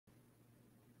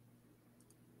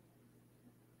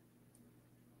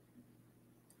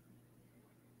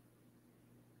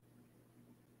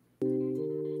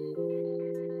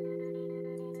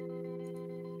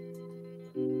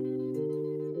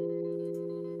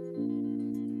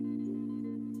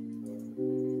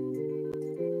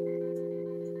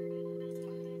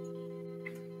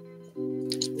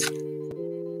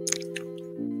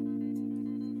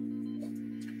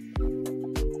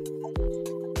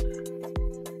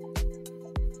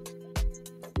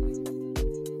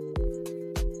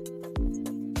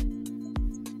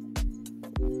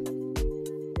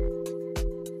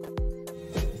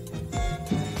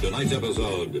tonight's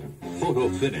episode, Photo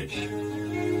Finish.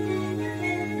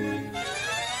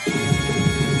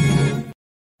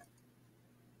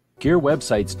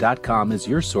 GearWebsites.com is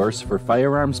your source for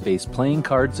firearms-based playing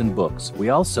cards and books. We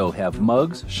also have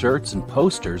mugs, shirts, and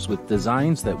posters with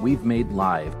designs that we've made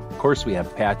live. Of course, we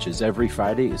have patches. Every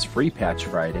Friday is Free Patch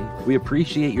Friday. We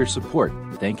appreciate your support.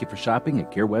 Thank you for shopping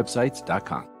at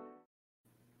GearWebsites.com.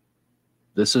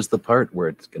 This is the part where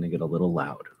it's going to get a little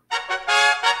loud.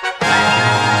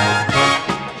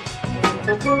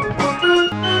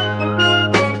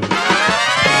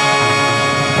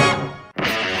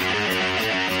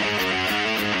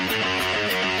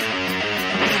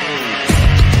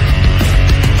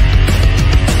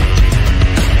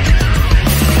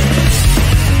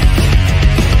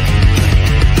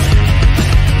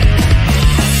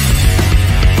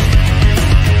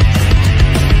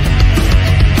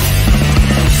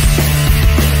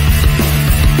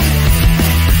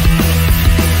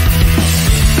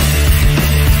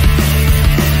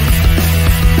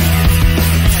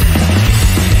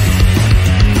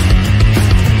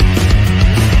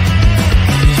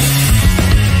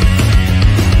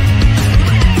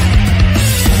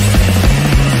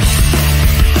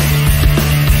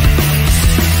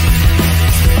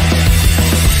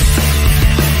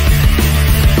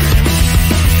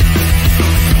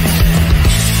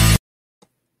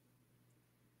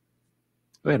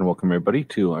 And welcome everybody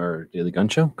to our Daily Gun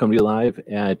Show. Come to you live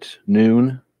at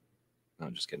noon.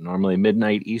 I'm just kidding. Normally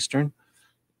midnight Eastern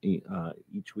each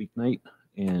weeknight,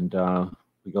 and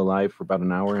we go live for about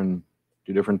an hour and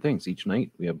do different things each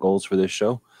night. We have goals for this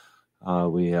show.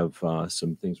 We have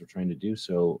some things we're trying to do.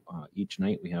 So each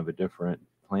night we have a different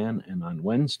plan, and on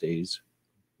Wednesdays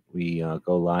we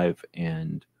go live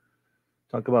and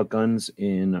talk about guns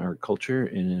in our culture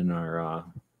and in our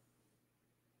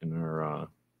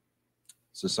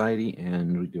society,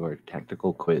 and we do our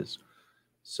tactical quiz.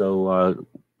 So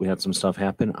we had some stuff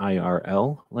happen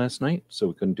IRL last night, so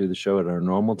we couldn't do the show at our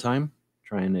normal time.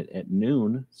 Trying it at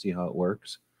noon, see how it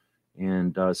works.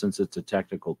 And since it's a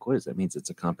tactical quiz, that means it's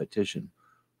a competition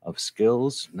of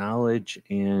skills, knowledge,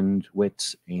 and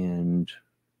wits and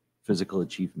physical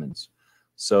achievements.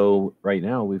 So right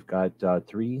now we've got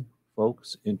 3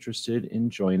 folks interested in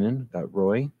joining. Got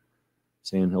Roy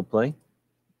saying he'll play.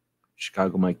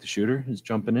 Chicago Mike the Shooter is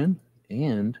jumping in,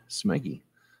 and Smeggy.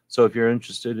 So if you're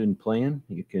interested in playing,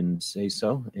 you can say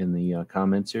so in the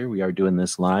comments here. We are doing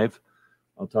this live.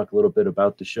 I'll talk a little bit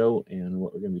about the show and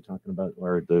what we're going to be talking about,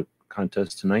 or the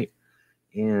contest tonight,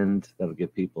 and that'll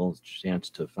give people a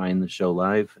chance to find the show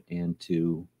live and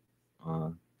to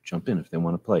jump in if they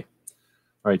want to play.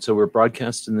 All right, so we're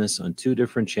broadcasting this on 2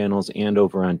 different channels and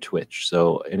over on Twitch.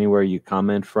 So anywhere you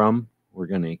comment from, we're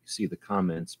going to see the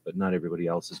comments, but not everybody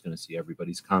else is going to see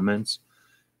everybody's comments.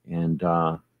 And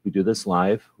we do this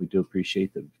live. We do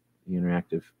appreciate the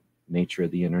interactive nature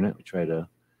of the internet. We try to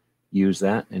use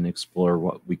that and explore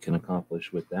what we can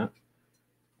accomplish with that.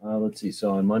 Let's see.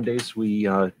 So on Mondays, we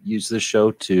use this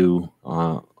show to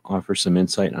offer some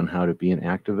insight on how to be an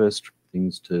activist,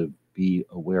 things to be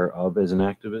aware of as an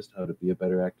activist, how to be a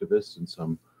better activist, and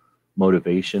some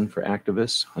motivation for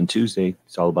activists. On Tuesday,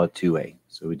 it's all about 2A.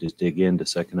 So we just dig into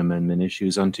Second Amendment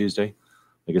issues on Tuesday.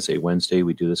 Like I say, Wednesday,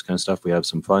 we do this kind of stuff. We have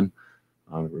some fun.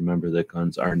 Remember that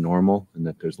guns are normal and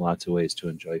that there's lots of ways to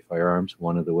enjoy firearms.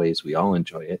 One of the ways we all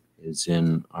enjoy it is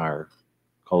in our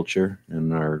culture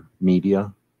and our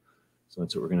media. So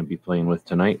that's what we're going to be playing with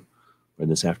tonight, or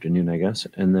this afternoon, I guess.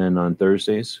 And then on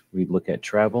Thursdays, we look at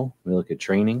travel, we look at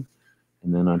training.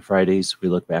 And then on Fridays, we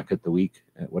look back at the week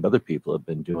at what other people have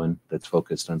been doing that's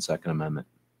focused on Second Amendment.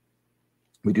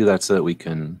 We do that so that we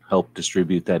can help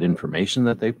distribute that information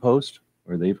that they post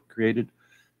or they've created.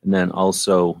 And then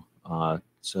also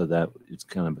so that it's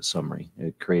kind of a summary.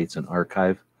 It creates an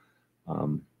archive,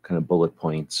 kind of bullet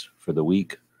points for the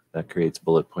week. That creates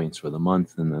bullet points for the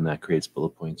month, and then that creates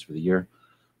bullet points for the year.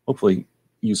 Hopefully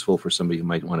useful for somebody who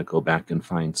might want to go back and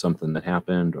find something that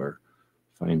happened or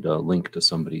find a link to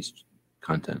somebody's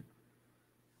content.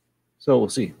 So we'll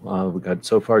see. We got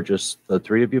so far just the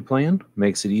 3 of you playing.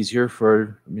 Makes it easier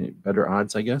for better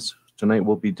odds, I guess. Tonight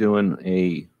we'll be doing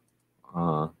a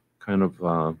kind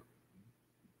of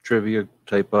trivia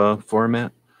type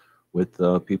format with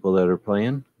people that are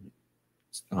playing.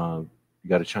 You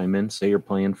got to chime in, say you're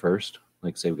playing first.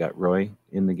 Like say we got Roy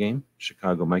in the game,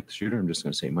 Chicago Mike the Shooter. I'm just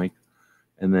going to say Mike.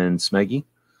 And then Smeggy.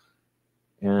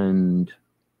 And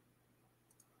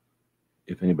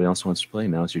if anybody else wants to play,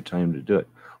 now's your time to do it.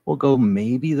 We'll go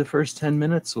maybe the first 10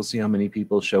 minutes. We'll see how many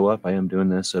people show up. I am doing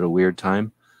this at a weird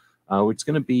time. It's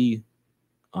going to be,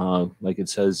 like it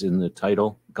says in the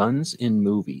title, Guns in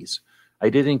Movies. I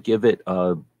didn't give it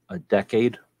a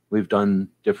decade we've done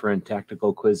different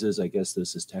tactical quizzes. I guess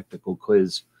this is Tactical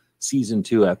Quiz Season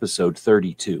 2, Episode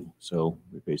 32. So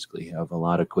we basically have a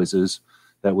lot of quizzes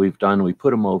that we've done. We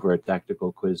put them over at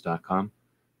tacticalquiz.com.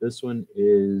 This one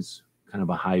is kind of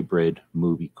a hybrid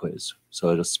movie quiz. So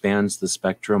it spans the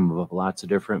spectrum of lots of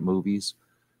different movies.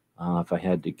 If I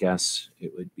had to guess,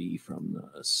 it would be from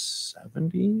the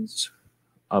 70s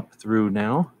up through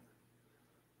now,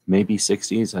 maybe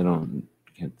 60s.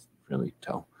 Can't really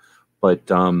tell. But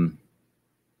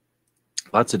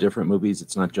lots of different movies.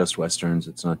 It's not just Westerns.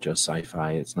 It's not just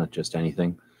sci-fi. It's not just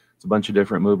anything. It's a bunch of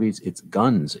different movies. It's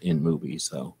guns in movies,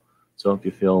 though. So if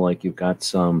you feel like you've got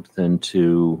something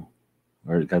to,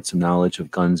 or got some knowledge of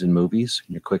guns in movies,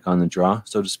 and you're quick on the draw,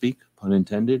 so to speak, pun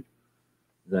intended,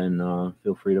 then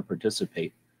feel free to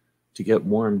participate. To get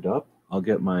warmed up, I'll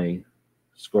get my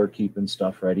scorekeeping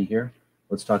stuff ready here.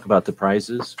 Let's talk about the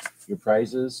prizes. Your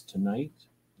prizes tonight,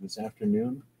 this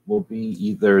afternoon, will be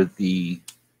either the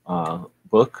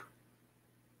book,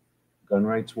 Gun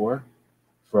Rights War,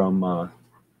 from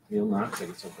Neil Knox. I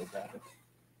guess I'll go grab it.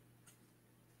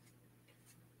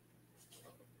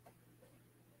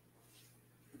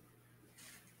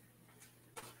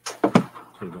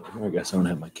 I guess I don't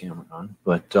have my camera on,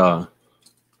 but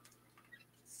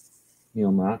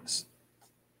Neil Knox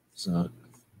is the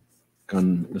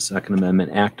Second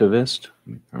Amendment activist.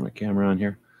 Let me turn my camera on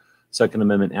here. Second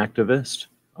Amendment activist,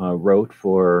 wrote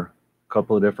for a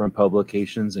couple of different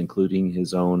publications, including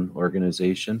his own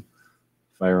organization,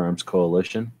 Firearms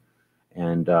Coalition.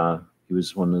 And he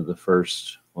was one of the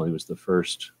first, well, he was the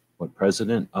first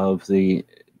president of the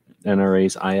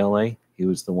NRA's ILA. He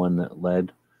was the one that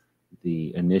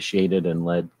initiated and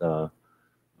led the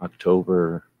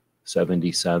October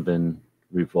 77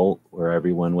 revolt, where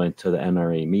everyone went to the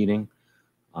NRA meeting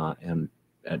and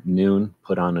at noon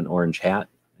put on an orange hat,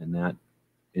 and that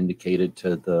indicated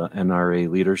to the NRA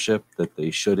leadership that they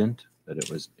shouldn't, that it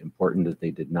was important that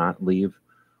they did not leave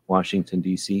Washington,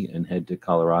 D.C. and head to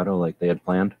Colorado like they had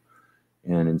planned,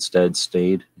 and instead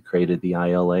stayed, created the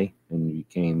ILA, and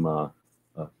became a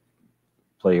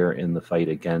player in the fight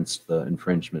against the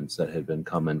infringements that had been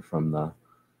coming from the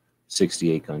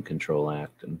 68 Gun Control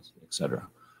Act, and et cetera.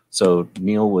 So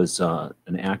Neil was an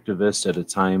activist at a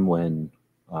time when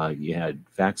you had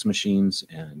fax machines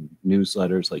and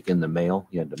newsletters, like in the mail.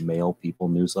 You had to mail people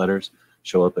newsletters,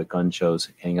 show up at gun shows,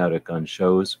 hang out at gun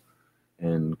shows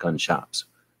and gun shops.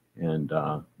 And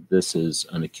this is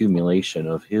an accumulation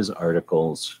of his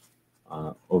articles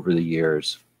over the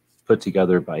years, put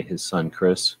together by his son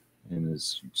Chris, and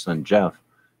his son Jeff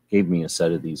gave me a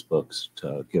set of these books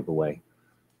to give away.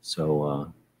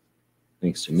 So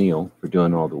thanks to Neil for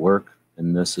doing all the work.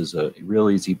 And this is a real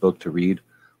easy book to read.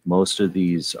 Most of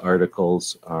these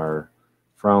articles are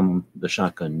from the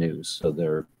Shotgun News. So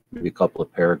they're maybe a couple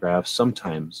of paragraphs,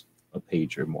 sometimes a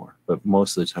page or more. But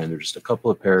most of the time, they're just a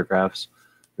couple of paragraphs,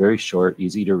 very short,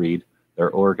 easy to read.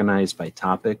 They're organized by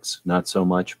topics, not so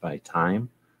much by time.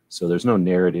 So there's no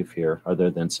narrative here other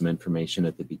than some information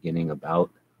at the beginning about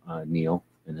Neil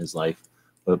and his life.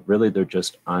 But really, they're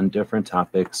just on different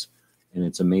topics. And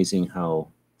it's amazing how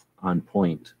on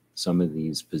point some of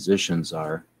these positions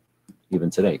are even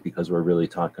today, because we're really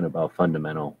talking about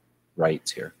fundamental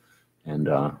rights here and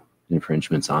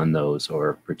infringements on those,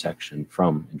 or protection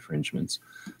from infringements.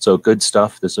 So good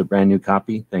stuff. This is a brand new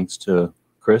copy. Thanks to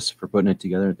Chris for putting it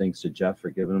together, and thanks to Jeff for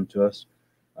giving them to us.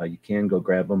 You can go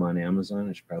grab them on Amazon.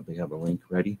 I should probably have a link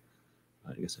ready.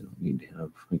 I guess I don't need to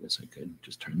have, I guess I could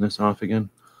just turn this off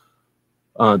again.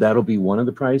 That'll be one of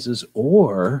the prizes,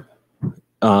 or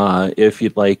if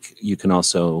you'd like, you can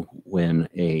also win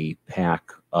a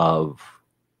pack of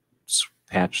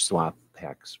swapping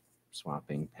packs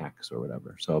or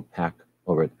whatever. So a pack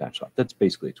over at the Patch Swap. That's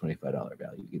basically a $25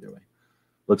 value either way.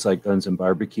 Looks like Guns and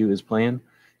Barbecue is playing.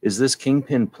 Is this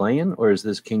Kingpin playing, or is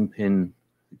this Kingpin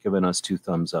giving us two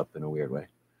thumbs up in a weird way?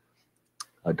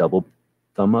 A double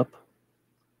thumb up.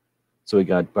 So we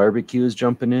got Barbecue is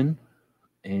jumping in,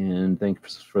 and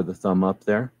thanks for the thumb up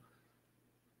there.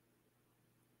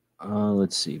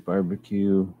 Let's see,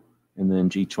 Barbecue, and then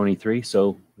G23.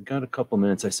 So we got a couple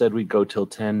minutes. I said we'd go till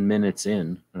 10 minutes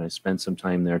in, and I spent some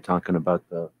time there talking about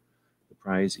the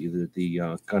prize, either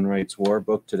the Gun Rights War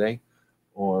book today,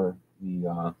 or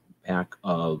the pack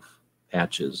of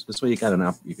patches. This way you got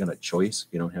a choice.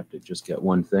 You don't have to just get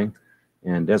one thing.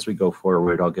 And as we go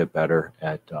forward, I'll get better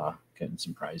at getting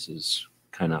some prizes.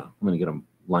 I'm going to get them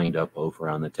lined up over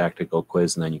on the Tactical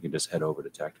Quiz, and then you can just head over to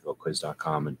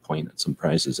tacticalquiz.com and point at some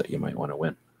prizes that you might want to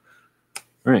win.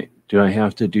 All right. Do I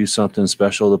have to do something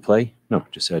special to play? No,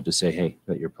 just had to say, hey,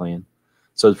 that you're playing.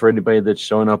 So for anybody that's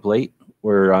showing up late,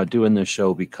 we're doing this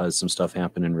show because some stuff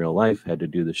happened in real life. Had to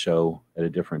do the show at a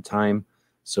different time.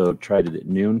 So tried it at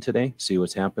noon today. See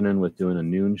what's happening with doing a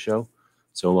noon show.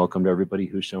 So welcome to everybody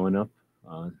who's showing up.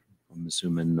 I'm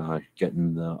assuming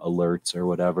getting the alerts or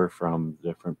whatever from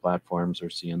different platforms or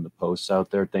seeing the posts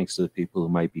out there. Thanks to the people who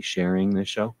might be sharing this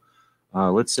show.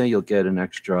 Let's say you'll get an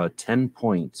extra 10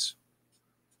 points,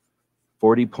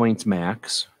 40 points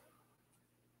max.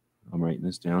 I'm writing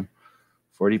this down.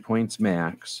 40 points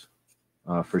max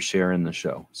for sharing the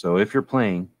show. So if you're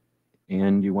playing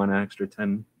and you want an extra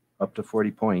 10 up to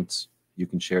 40 points, you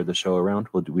can share the show around.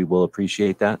 We will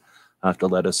appreciate that. Have to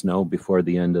let us know before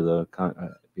the end of the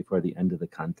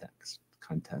contest.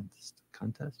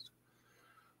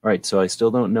 All right, so I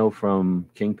still don't know from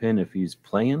Kingpin if he's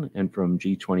playing and from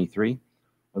G23.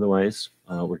 Otherwise,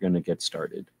 we're going to get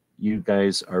started. You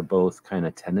guys are both kind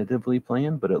of tentatively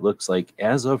playing, but it looks like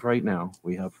as of right now,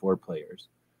 we have 4 players.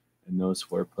 And those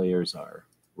 4 players are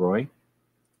Roy,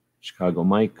 Chicago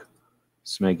Mike,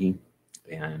 Smeggy,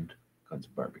 and Guns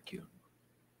of Barbecue.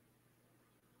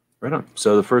 Right on.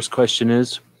 So the first question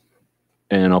is,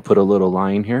 and I'll put a little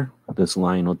line here. This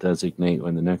line will designate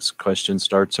when the next question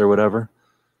starts or whatever.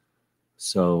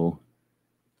 So,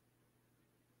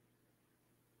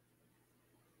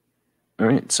 all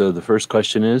right. So the first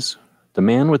question is, The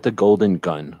Man with the Golden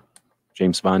Gun,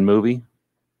 James Bond movie.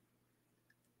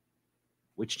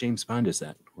 Which James Bond is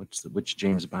that? Which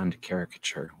James Bond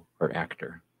caricature or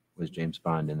actor was James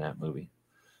Bond in that movie?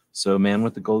 So Man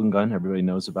with the Golden Gun, everybody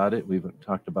knows about it. We've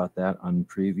talked about that on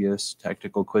previous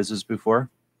tactical quizzes before.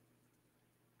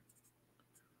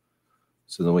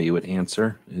 So the way you would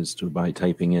answer is by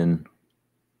typing in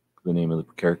the name of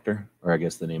the character, or I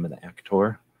guess the name of the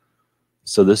actor.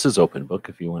 So this is open book.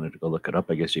 If you wanted to go look it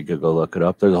up, I guess you could go look it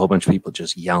up. There's a whole bunch of people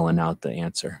just yelling out the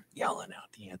answer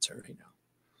right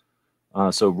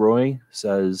now. So Roy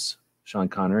says Sean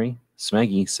Connery.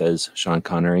 Smeggy says Sean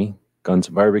Connery. Guns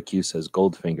of Barbecue says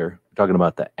Goldfinger. We're talking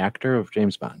about the actor of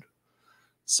James Bond.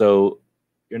 So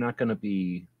you're not going to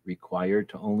be required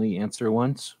to only answer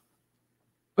once,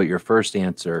 but your first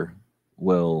answer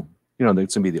will, it's going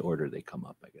to be the order they come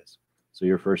up, I guess. So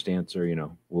your first answer,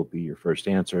 will be your first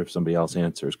answer. If somebody else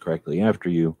answers correctly after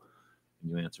you, and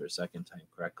you answer a second time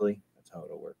correctly, that's how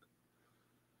it'll work.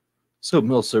 So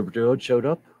Milsurb Duo showed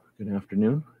up. Good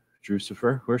afternoon.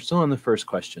 Drucifer. We're still on the first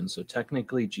question. So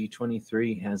technically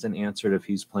G23 hasn't answered if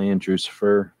he's playing.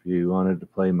 Drucifer, if you wanted to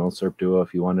play. Milsurb Duo,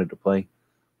 if you wanted to play.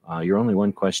 You're only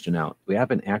one question out. We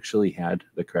haven't actually had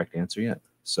the correct answer yet.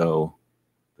 So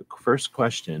the first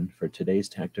question for today's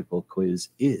tactical quiz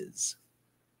is,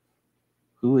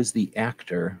 who is the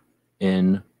actor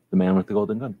in The Man with the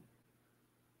Golden Gun?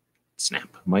 Snap.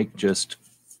 Mike just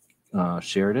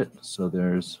shared it. So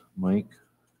there's Mike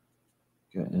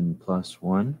getting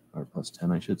 +1, or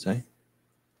 +10, I should say.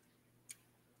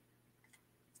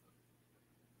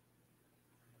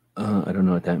 I don't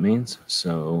know what that means.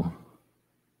 So,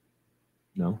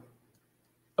 no.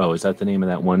 Oh, is that the name of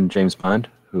that one James Bond,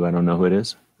 who I don't know who it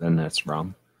is? Then that's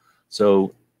wrong.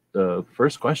 So the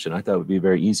first question I thought would be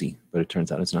very easy, but it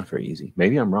turns out it's not very easy.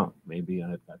 Maybe I'm wrong. Maybe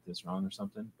I've got this wrong or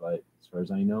something, but as far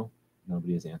as I know,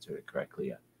 nobody has answered it correctly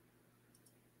yet.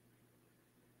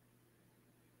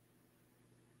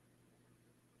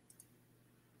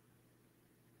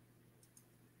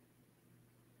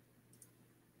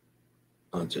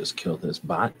 I'll just kill this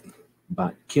bot.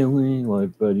 Bot killing while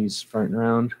everybody's farting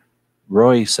around.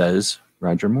 Roy says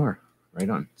Roger Moore. Right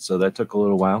on. So that took a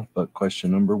little while, but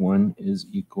question number 1 is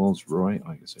equals Roy.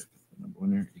 Oh, I guess I put number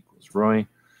 1 there, equals Roy.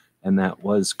 And that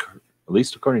was, at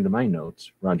least according to my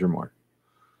notes, Roger Moore.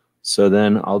 So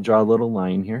then I'll draw a little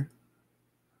line here.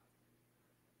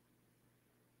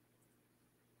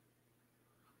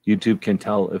 YouTube can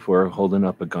tell if we're holding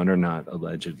up a gun or not,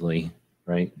 allegedly,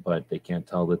 right? But they can't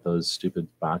tell that those stupid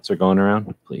bots are going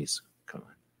around. Please, come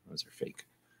on. Those are fake.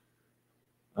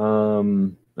 All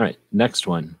right, next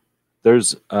one.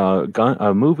 There's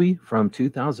a movie from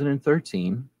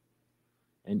 2013,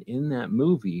 and in that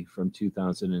movie from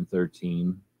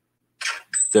 2013,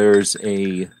 there's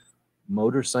a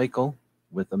motorcycle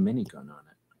with a minigun on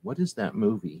it. What is that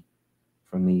movie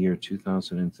from the year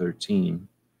 2013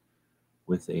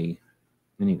 with a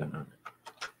minigun on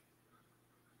it?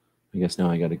 I guess now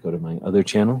I got to go to my other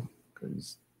channel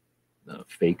because the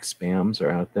fake spams are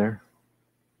out there.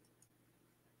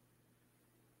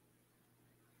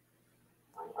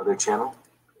 Other channel.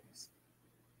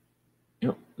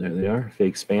 Yep, there they are,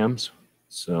 fake spams.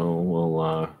 So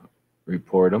we'll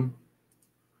report them.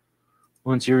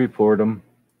 Once you report them,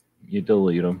 you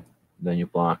delete them. Then you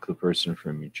block the person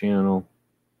from your channel.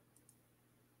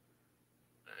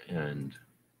 And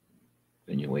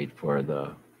Then you wait for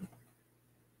the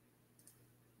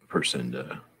person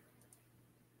to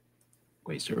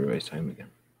waste everybody's time again.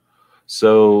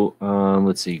 So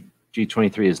let's see.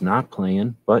 G23 is not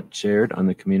playing, but shared on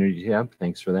the community tab.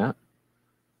 Thanks for that.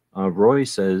 Roy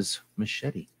says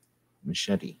machete, as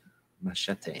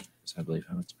I believe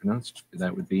how it's pronounced.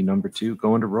 That would be number 2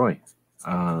 going to Roy.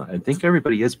 I think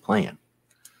everybody is playing.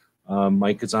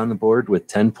 Mike is on the board with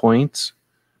 10 points.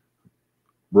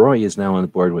 Roy is now on the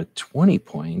board with 20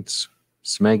 points.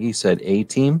 Smeggy said A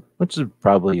team, which is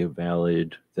probably a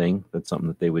valid thing. That's something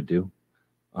that they would do.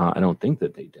 I don't think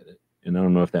that they did it. And I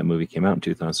don't know if that movie came out in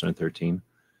 2013.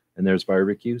 And there's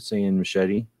Barbecue saying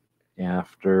machete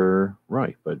after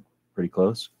Roy, but pretty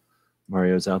close.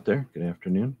 Mario's out there. Good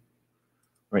afternoon.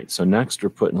 Right, so next we're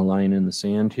putting a line in the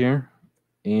sand here.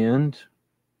 And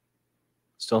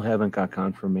still haven't got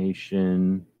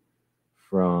confirmation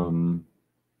from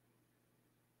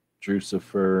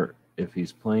Drucifer if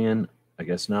he's playing. I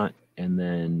guess not. And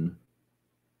then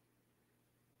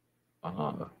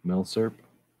Milsurp.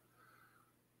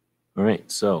 All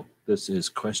right, so this is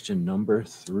question number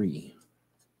 3.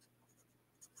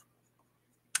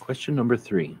 Question number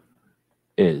 3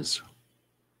 is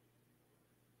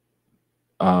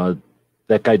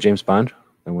that guy James Bond,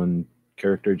 the one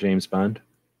character James Bond,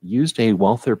 used a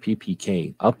Walther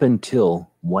PPK up until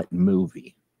what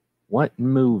movie? What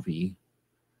movie?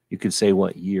 You could say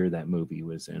what year that movie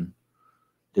was in.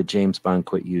 Did James Bond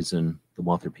quit using the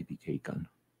Walther PPK gun?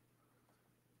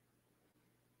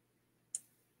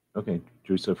 Okay,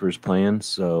 Drucifer's playing,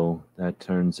 so that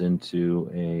turns into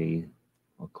a,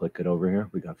 I'll click it over here.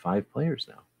 We got 5 players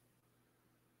now.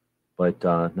 But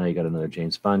now you got another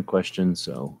James Bond question,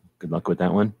 so good luck with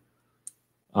that one.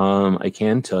 I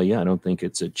can tell you, I don't think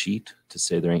it's a cheat to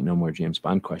say there ain't no more James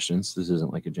Bond questions. This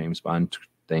isn't like a James Bond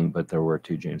thing, but there were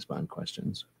 2 James Bond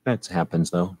questions. That happens,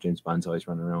 though. James Bond's always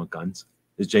running around with guns.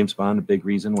 Is James Bond a big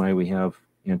reason why we have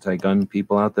anti-gun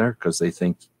people out there? Because they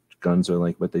think guns are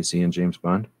like what they see in James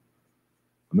Bond?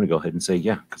 I'm going to go ahead and say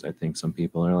yeah, because I think some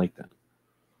people are like that.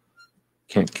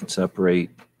 Can't separate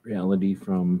reality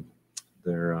from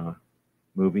their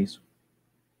movies.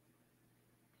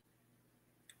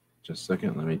 Just a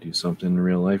second, let me do something in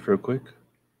real life real quick.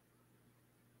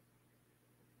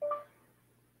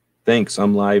 Thanks,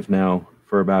 I'm live now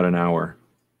for about an hour.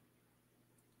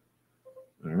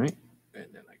 All right, and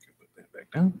then I can put that back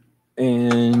down.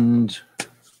 And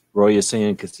Roy is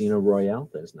saying Casino Royale.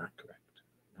 That is not correct.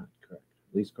 Not correct.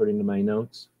 At least according to my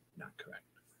notes, not correct.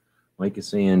 Mike is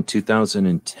saying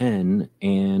 2010,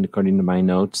 and according to my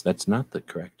notes, that's not the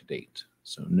correct date.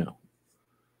 So no.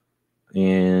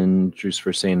 And Drew's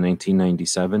for saying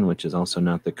 1997, which is also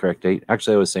not the correct date.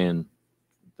 Actually, I was saying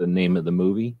the name of the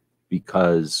movie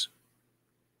because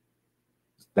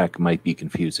that might be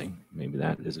confusing. Maybe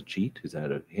that is a cheat. Is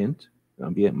that a hint?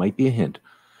 It might be a hint.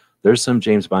 There's some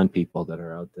James Bond people that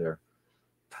are out there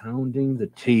pounding the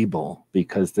table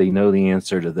because they know the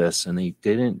answer to this and they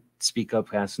didn't speak up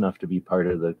fast enough to be part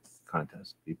of the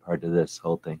contest, be part of this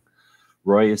whole thing.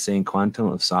 Roy is saying Quantum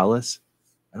of Solace.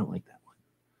 I don't like that one.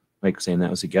 Mike saying that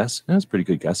was a guess. That was a pretty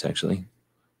good guess, actually.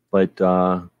 But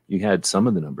you had some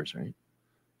of the numbers right.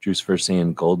 Drew's first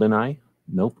saying GoldenEye.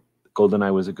 Nope.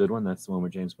 GoldenEye was a good one. That's the one where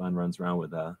James Bond runs around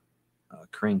with a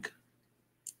crank.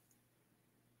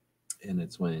 And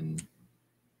it's when,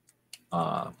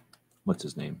 what's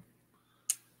his name?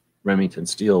 Remington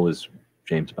Steele was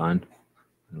James Bond.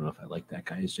 I don't know if I like that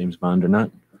guy as James Bond or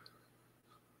not.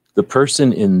 The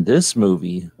person in this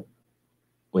movie,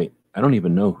 wait, I don't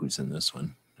even know who's in this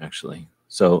one, actually.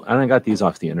 So I got these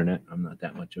off the internet. I'm not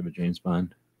that much of a James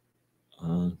Bond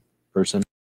person.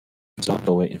 So I'm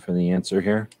still waiting for the answer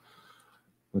here.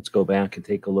 Let's go back and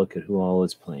take a look at who all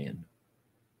is playing.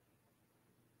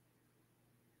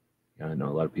 Yeah, I know a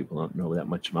lot of people don't know that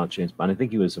much about James Bond. I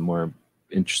think he was a more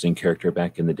interesting character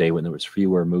back in the day when there was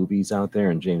fewer movies out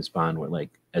there, and James Bond were like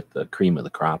at the cream of the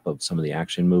crop of some of the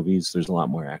action movies. There's a lot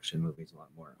more action movies, a lot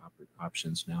more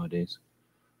options nowadays.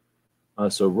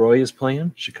 So Roy is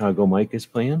playing, Chicago Mike is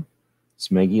playing,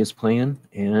 Smeggy is playing,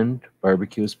 and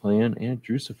Barbecue is playing, and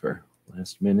Drucifer,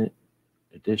 last minute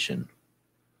edition.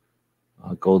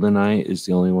 GoldenEye is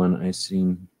the only one I've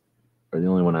seen, or the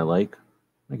only one I like.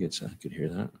 I guess I could hear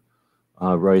that.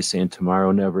 Roy is saying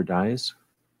Tomorrow Never Dies.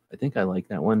 I think I like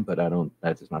that one, but I don't.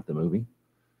 That is not the movie.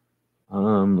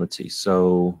 Let's see.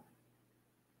 So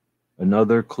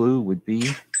another clue would be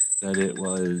that it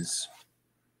was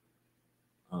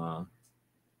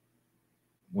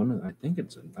one. I think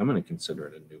it's. I'm going to consider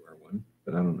it a newer one,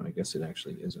 but I don't know. I guess it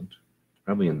actually isn't. It's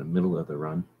probably in the middle of the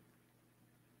run.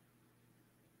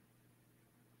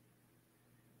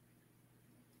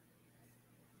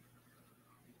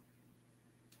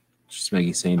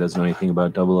 Smeggy saying doesn't know anything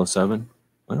about 007.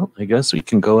 Well, I guess we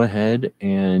can go ahead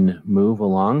and move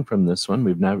along from this one.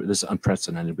 This is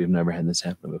unprecedented. We've never had this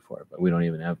happen before, but we don't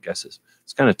even have guesses.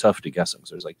 It's kind of tough to guess them because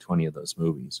there's like 20 of those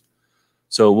movies.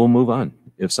 So we'll move on.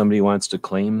 If somebody wants to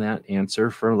claim that answer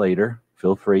for later,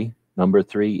 feel free. Number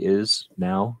 3 is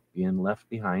now being left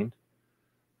behind.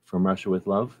 From Russia with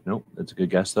Love. Nope, that's a good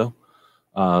guess though.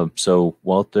 So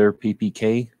Walther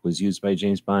PPK was used by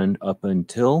James Bond up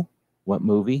until what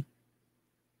movie?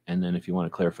 And then if you want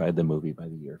to clarify the movie by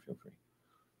the year, feel free.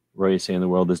 Roy is saying the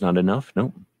world is not enough.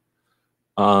 Nope.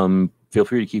 Feel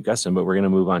free to keep guessing, but we're going to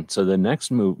move on. So the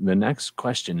next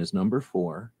question is number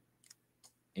 4.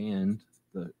 And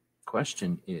the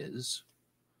question is,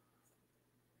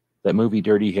 that movie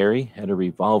Dirty Harry had a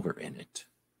revolver in it.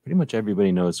 Pretty much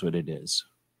everybody knows what it is.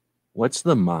 What's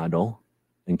the model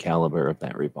and caliber of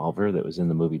that revolver that was in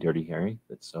the movie Dirty Harry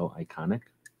that's so iconic?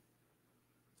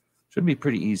 Should be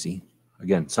pretty easy.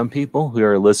 Again, some people who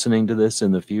are listening to this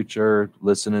in the future,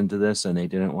 listening to this, and they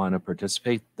didn't want to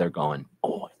participate, they're going,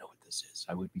 oh, I know what this is.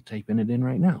 I would be typing it in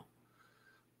right now.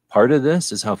 Part of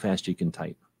this is how fast you can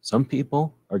type. Some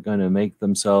people are going to make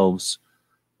themselves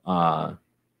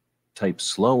type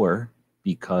slower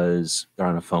because they're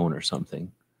on a phone or something.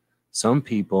 Some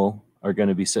people are going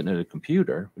to be sitting at a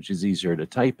computer, which is easier to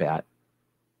type at,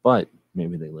 but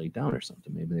maybe they laid down or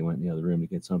something. Maybe they went in the other room to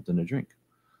get something to drink.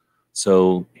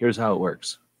 So here's how it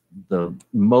works. The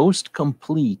most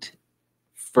complete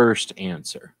first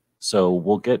answer. So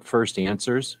we'll get first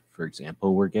answers. For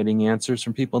example, we're getting answers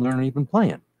from people that aren't even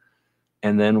playing.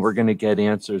 And then we're going to get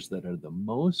answers that are the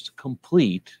most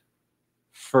complete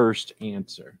first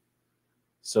answer.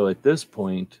 So at this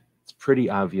point, it's pretty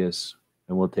obvious,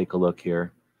 and we'll take a look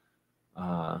here.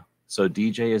 So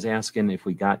DJ is asking if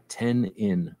we got 10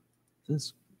 in. This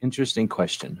is an interesting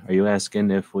question. Are you asking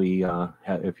if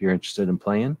if you're interested in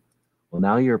playing? Well,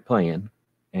 now you're playing,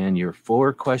 and you're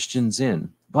 4 questions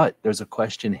in, but there's a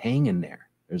question hanging there.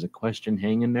 There's a question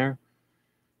hanging there,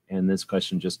 and this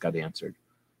question just got answered.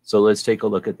 So let's take a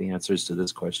look at the answers to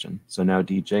this question. So now,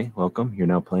 DJ, welcome. You're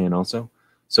now playing also.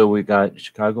 So we got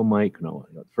Chicago Mike. No,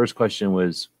 the first question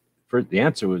was, the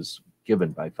answer was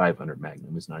given by 500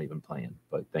 Magnum. Is not even playing,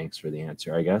 but thanks for the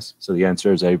answer, I guess. So the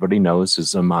answer, as everybody knows,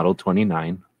 is a Model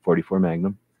 29 44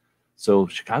 Magnum. So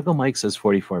Chicago Mike says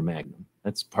 44 Magnum.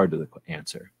 That's part of the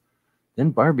answer. Then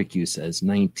Barbecue says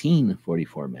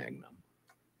 1944 Magnum.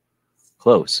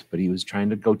 Close, but he was trying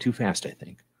to go too fast, I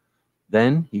think.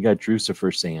 Then you got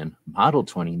Drucifer saying Model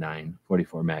 29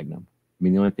 44 Magnum. I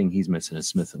mean, the only thing he's missing is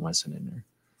Smith & Wesson in there.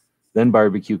 Then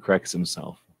Barbecue corrects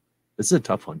himself. This is a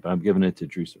tough one, but I'm giving it to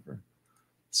Drucifer.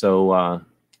 So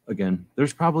again,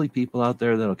 there's probably people out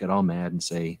there that'll get all mad and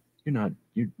say, you're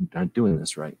not doing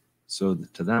this right. So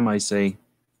to them, I say,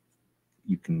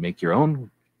 you can make your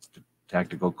own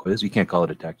tactical quiz. You can't call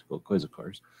it a tactical quiz, of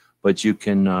course, but you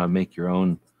can make your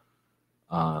own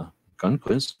gun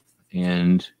quiz,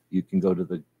 and you can go to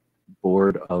the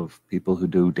board of people who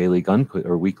do daily gun quiz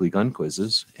or weekly gun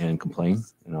quizzes and complain,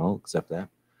 and I'll accept that.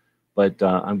 But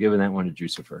I'm giving that one to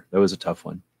Drucifer. That was a tough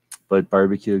one. But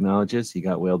Barbecue acknowledges he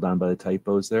got wailed on by the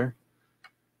typos there.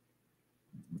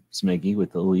 Smeggy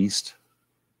with the least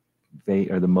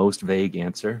vague or the most vague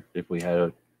answer. If we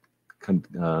had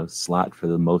a slot for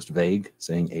the most vague,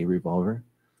 saying a revolver.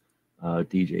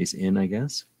 DJ's in, I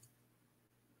guess.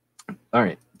 All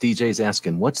right. DJ's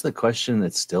asking, what's the question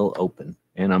that's still open?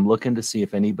 And I'm looking to see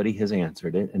if anybody has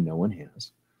answered it, and no one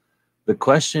has. The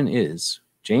question is,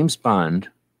 James Bond,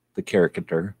 the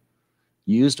character,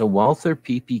 used a Walther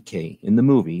PPK in the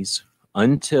movies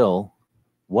until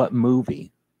what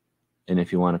movie? And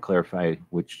if you want to clarify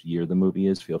which year the movie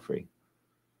is, feel free.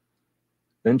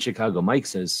 Then Chicago Mike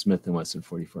says Smith & Wesson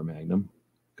 44 Magnum.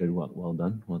 Good, well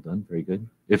done, very good.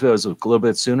 If it was a little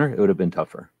bit sooner, it would have been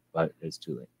tougher, but it's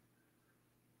too late.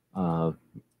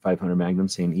 500 Magnum,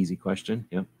 same easy question.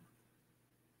 Yep.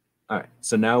 All right,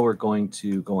 so now we're going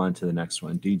to go on to the next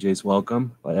one. DJ's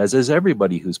welcome, but as is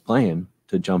everybody who's playing,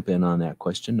 to jump in on that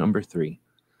question number 3.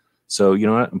 So you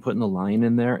know what? I'm putting the line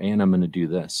in there, and I'm going to do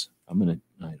this. I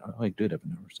did have a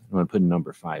number. I'm going to put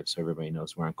number 5 so everybody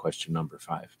knows we're on question number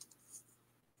 5.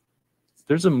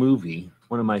 There's a movie,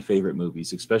 one of my favorite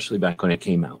movies, especially back when it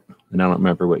came out, and I don't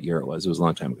remember what year it was. It was a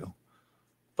long time ago.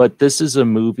 But this is a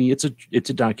movie. It's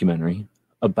a documentary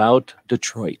about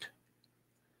Detroit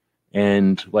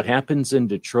and what happens in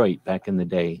Detroit back in the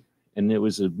day. And it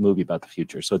was a movie about the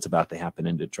future, so it's about to happen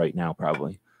in Detroit now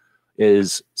probably,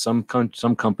 is some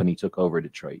company took over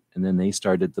Detroit, and then they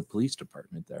started the police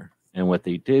department there. And what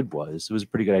they did was, it was a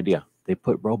pretty good idea. They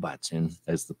put robots in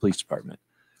as the police department.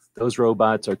 Those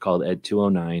robots are called Ed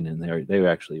 209, and they were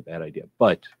actually a bad idea.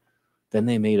 But Then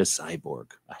they made a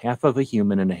cyborg, a half of a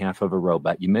human and a half of a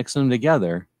robot. You mix them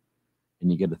together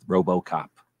and you get a RoboCop.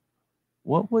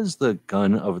 What was the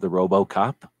gun of the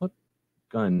RoboCop? What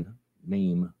gun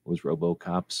name was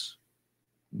RoboCop's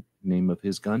name of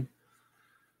his gun?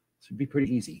 So it'd be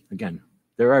pretty easy. Again,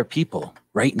 there are people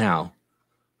right now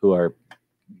who are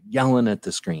yelling at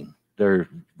the screen. They're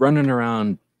running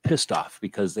around pissed off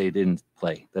because they didn't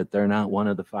play, that they're not one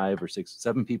of the 5 or 6,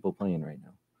 7 people playing right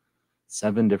now.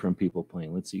 7 different people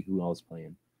playing. Let's see who else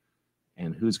playing.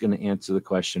 And who's going to answer the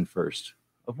question first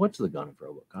of what's the gun of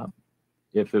RoboCop?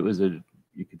 If it was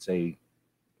you could say,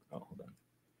 oh, hold on.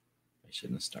 I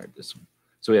shouldn't have started this one.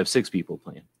 So we have 6 people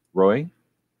playing. Roy,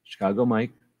 Chicago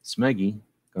Mike, Smeggy,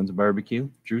 Guns of Barbecue,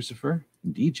 Drucifer,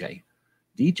 and DJ.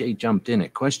 DJ jumped in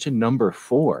at question number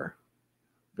 4.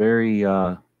 Very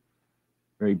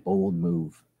bold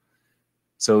move.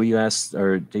 So you asked,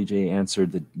 or DJ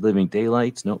answered the Living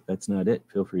Daylights. Nope, that's not it.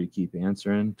 Feel free to keep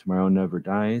answering. Tomorrow Never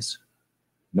Dies.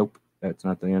 Nope, that's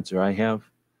not the answer I have.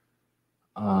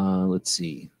 Let's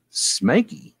see.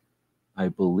 Smeggy, I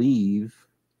believe,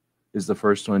 is the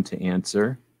first one to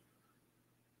answer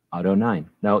Auto 9.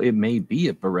 Now, it may be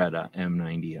a Beretta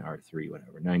M90R3,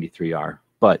 whatever, 93R,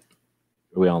 but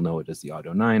we all know it as the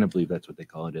Auto 9. I believe that's what they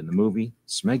call it in the movie.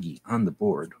 Smeggy on the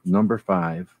board, number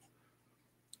 5,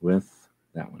 with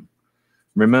that one.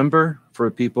 Remember, for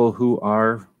people who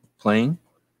are playing,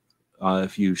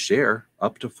 if you share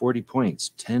up to 40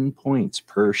 points, 10 points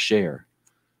per share.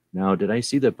 Now, did I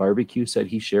see that Barbecue said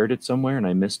he shared it somewhere and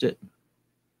I missed it?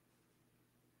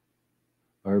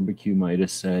 Barbecue might have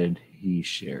said he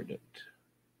shared it.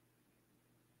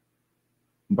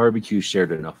 Barbecue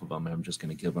shared enough of them, and I'm just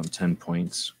going to give them 10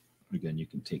 points. Again, you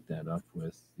can take that up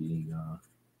with the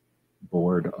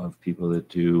board of people that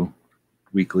do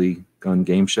weekly gun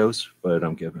game shows, but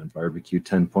I'm giving Barbecue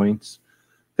 10 points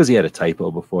because he had a typo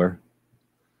before.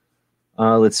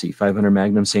 Let's see, 500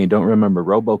 Magnum saying, don't remember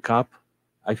RoboCop.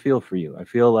 I feel for you. I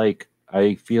feel like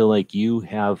you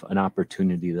have an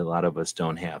opportunity that a lot of us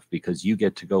don't have because you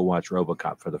get to go watch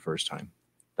RoboCop for the first time.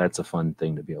 That's a fun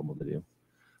thing to be able to do.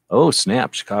 Oh,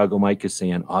 snap. Chicago Mike is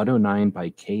saying Auto 9 by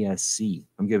KSC.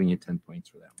 I'm giving you 10 points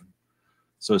for that one.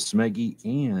 So Smeggy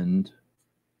and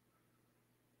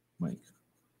Mike.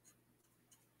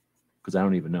 Because I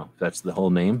don't even know. If that's the whole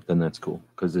name, then that's cool.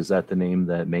 Because is that the name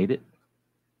that made it?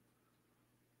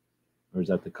 Or is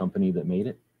that the company that made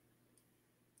it?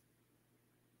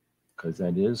 Because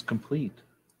that is complete.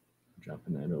 I'm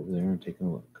dropping that over there and taking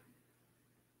a look.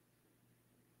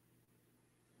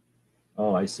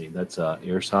 Oh, I see. That's a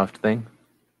Airsoft thing.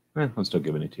 I'm still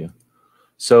giving it to you.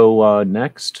 So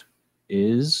next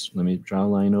is, let me draw a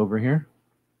line over here,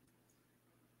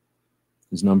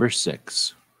 is number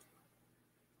 6.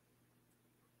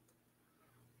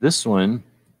 This one,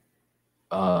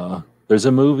 there's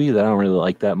a movie that I don't really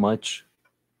like that much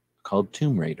called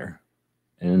Tomb Raider.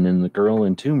 And then the girl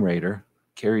in Tomb Raider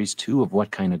carries 2 of what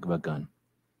kind of a gun?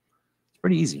 It's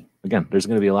pretty easy. Again, there's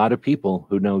going to be a lot of people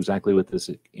who know exactly what this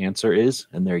answer is,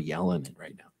 and they're yelling it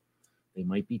right now. They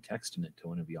might be texting it to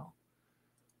one of y'all.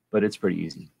 But it's pretty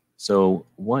easy. So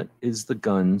what is the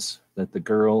guns that the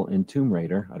girl in Tomb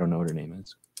Raider, I don't know what her name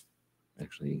is.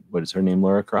 Actually, what is her name,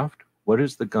 Lara Croft? What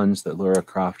is the guns that Lara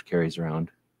Croft carries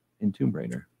around in Tomb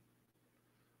Raider?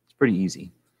 It's pretty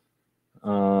easy.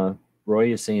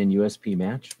 Roy is saying USP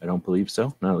match. I don't believe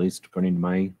so, not at least according to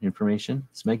my information.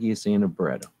 Smeggy is saying a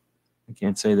Beretta. I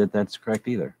can't say that that's correct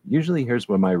either. Usually, here's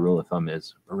what my rule of thumb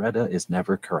is. Beretta is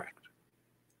never correct.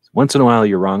 Once in a while,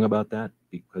 you're wrong about that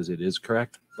because it is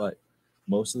correct, but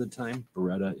most of the time,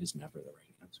 Beretta is never the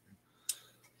right answer.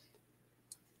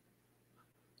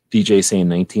 DJ saying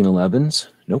 1911s.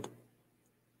 Nope.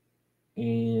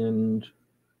 And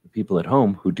the people at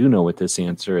home who do know what this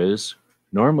answer is,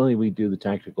 normally we do the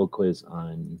tactical quiz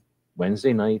on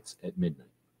Wednesday nights at midnight.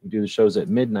 We do the shows at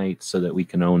midnight so that we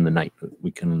can own the night.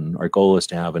 Our goal is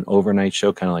to have an overnight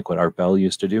show, kind of like what Art Bell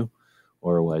used to do,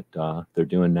 or what they're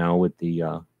doing now with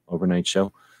the overnight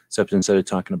show. Except instead of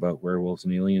talking about werewolves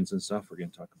and aliens and stuff, we're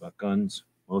going to talk about guns,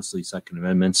 mostly Second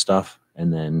Amendment stuff,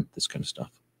 and then this kind of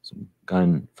stuff. Some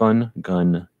gun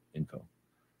info.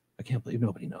 I can't believe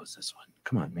nobody knows this one.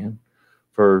 Come on, man.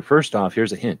 First off,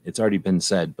 here's a hint. It's already been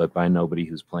said, but by nobody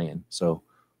who's playing. So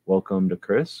welcome to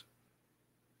Chris.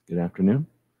 Good afternoon.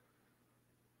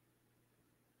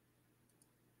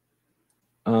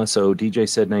 So DJ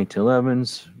said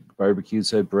 1911s. Barbecue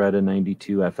said Beretta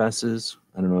 92 FSs.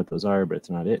 I don't know what those are, but it's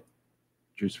not it.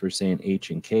 Drew's for saying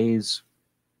H and Ks.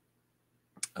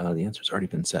 The answer's already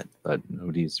been said, but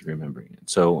nobody's remembering it.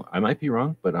 So I might be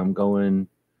wrong, but I'm going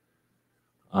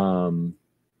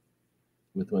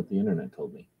with what the internet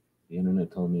told me. The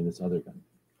internet told me this other gun.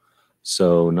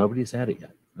 So nobody's had it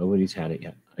yet. Nobody's had it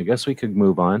yet. I guess we could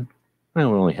move on.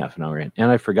 Well, we're only half an hour in. And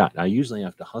I forgot. I usually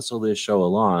have to hustle this show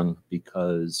along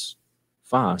because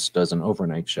Foss does an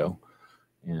overnight show.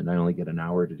 And I only get an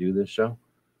hour to do this show.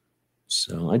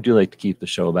 So I do like to keep the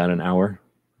show about an hour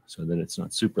so that it's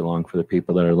not super long for the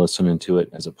people that are listening to it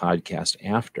as a podcast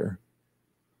after.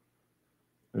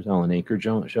 There's Alan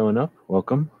Aker showing up.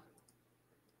 Welcome.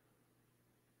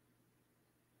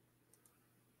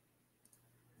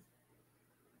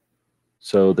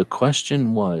 So the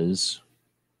question was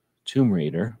Tomb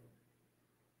Raider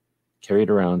carried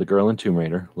around, the girl in Tomb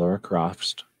Raider, Lara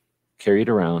Croft, carried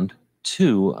around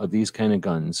 2 of these kind of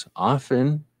guns,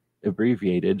 often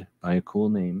abbreviated by a cool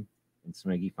name. And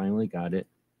Smeggy finally got it.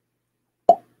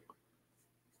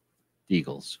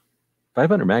 Deagles.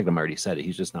 500 Magnum already said it.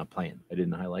 He's just not playing. I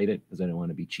didn't highlight it because I didn't want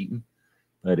to be cheating.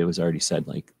 But it was already said,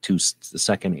 like the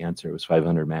second answer was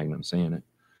 500 Magnum saying it.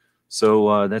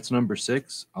 So that's number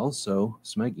 6. Also,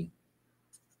 Smeggy.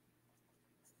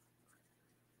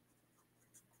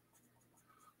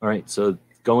 All right, so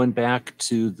going back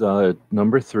to the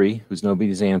number 3, who's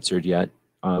nobody's answered yet.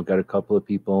 I've got a couple of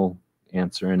people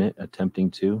answering it, attempting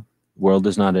to. World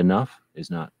is not enough is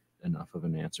not enough of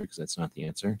an answer because that's not the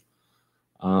answer.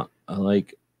 I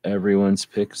like everyone's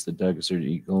picks. The Desert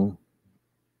Eagle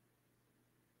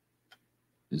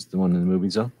is the one in the movie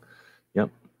zone. Yep.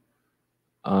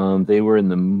 They were in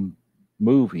the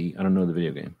movie. I don't know the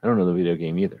video game. I don't know the video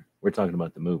game either. We're talking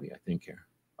about the movie, I think, here.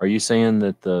 Are you saying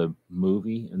that the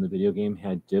movie and the video game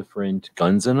had different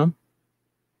guns in them?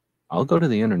 I'll go to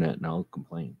the internet and I'll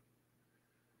complain.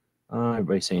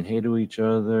 Everybody saying hey to each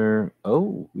other.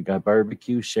 Oh, we got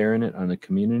Barbecue sharing it on the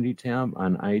community tab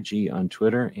on IG, on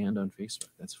Twitter, and on Facebook.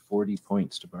 That's 40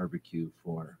 points to Barbecue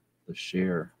for the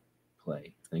share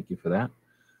play. Thank you for that.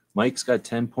 Mike's got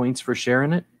 10 points for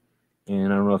sharing it.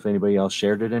 And I don't know if anybody else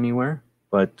shared it anywhere.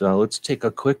 But let's take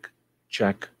a quick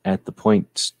check at the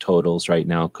points totals right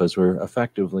now because we're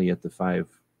effectively at the 5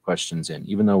 questions in.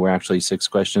 Even though we're actually 6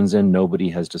 questions in, nobody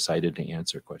has decided to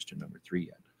answer question number 3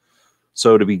 yet.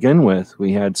 So to begin with,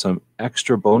 we had some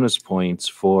extra bonus points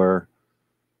for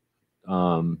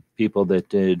people that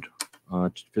did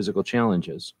physical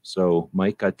challenges. So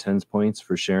Mike got 10 points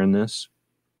for sharing this.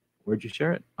 Where'd you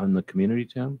share it? On the community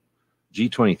tab?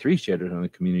 G23 shared it on the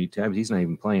community tab. He's not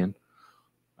even playing,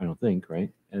 I don't think, right?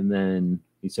 And then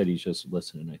he said he's just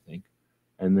listening, I think.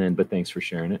 And then, but thanks for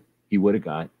sharing it. He would have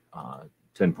got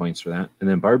 10 points for that. And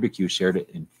then Barbecue shared it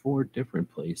in 4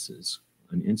 different places.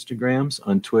 On Instagrams,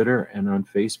 on Twitter, and on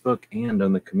Facebook, and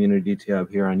on the community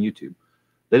tab here on YouTube.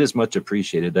 That is much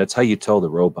appreciated. That's how you tell the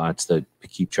robots that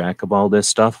keep track of all this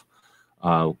stuff,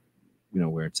 you know,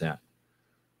 where it's at.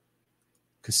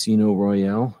 Casino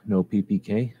Royale, no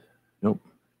PPK. Nope.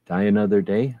 Die Another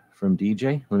Day from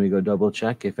DJ. Let me go double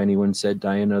check if anyone said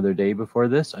Die Another Day before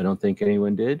this. I don't think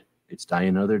anyone did. It's Die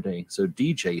Another Day. So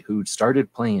DJ, who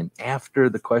started playing after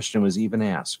the question was even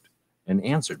asked and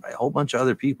answered by a whole bunch of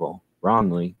other people,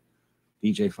 wrongly,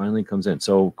 DJ finally comes in.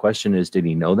 So question is, did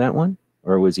he know that one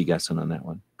or was he guessing on that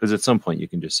one? Because at some point you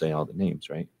can just say all the names,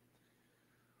 right?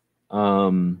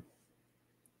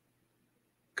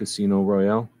 Casino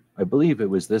Royale. I believe it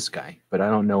was this guy, but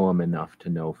I don't know him enough to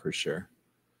know for sure.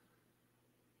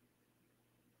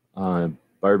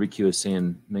 Barbecue is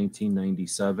saying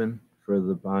 1997 for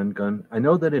the Bond gun. I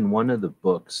know that in one of the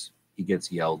books, he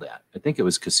gets yelled at. I think it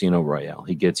was Casino Royale.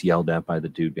 He gets yelled at by the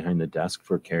dude behind the desk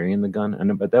for carrying the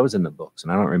gun. But that was in the books,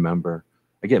 and I don't remember.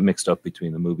 I get mixed up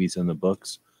between the movies and the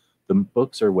books. The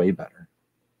books are way better,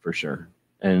 for sure.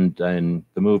 And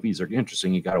the movies are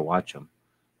interesting. You got to watch them.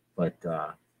 But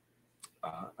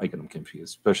I get them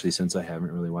confused, especially since I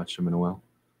haven't really watched them in a while.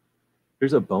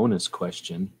 Here's a bonus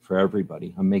question for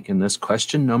everybody. I'm making this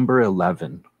question number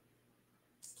 11.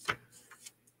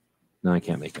 No, I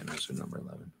can't make it question number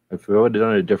 11. If I would have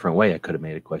done it a different way, I could have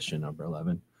made it question number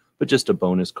 11. But just a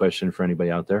bonus question for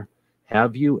anybody out there.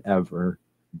 Have you ever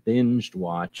binged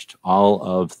watched all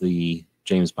of the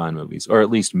James Bond movies, or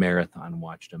at least marathon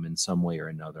watched them in some way or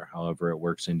another, however it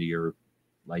works into your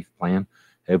life plan?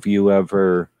 Have you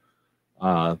ever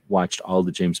watched all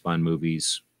the James Bond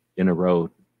movies in a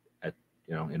row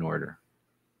in order?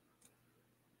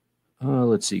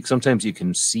 Let's see. Sometimes you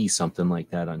can see something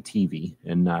like that on TV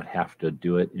and not have to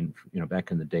do it. Back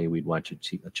in the day, we'd watch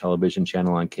a television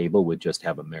channel on cable would just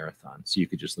have a marathon. So you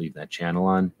could just leave that channel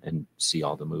on and see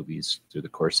all the movies through the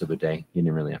course of a day. You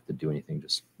didn't really have to do anything,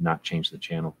 just not change the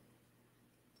channel.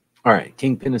 All right.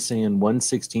 Kingpin is saying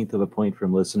 1/16 of a point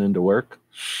from listening to work.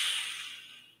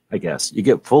 I guess you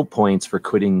get full points for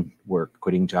quitting work,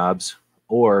 quitting jobs,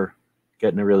 or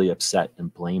getting really upset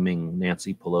and blaming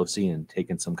Nancy Pelosi and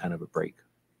taking some kind of a break.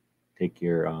 Take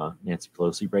your Nancy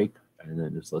Pelosi break and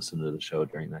then just listen to the show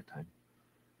during that time.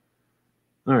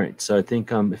 All right, so I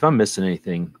think if I'm missing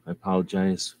anything, I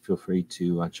apologize. Feel free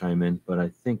to chime in, but I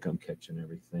think I'm catching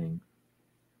everything.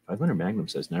 500 Magnum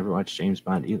says never watched James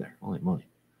Bond either. Holy moly!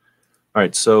 All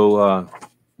right, so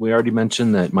we already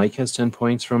mentioned that Mike has 10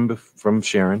 points from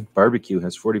Sharon. Barbecue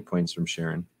has 40 points from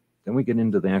Sharon. Then we get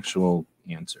into the actual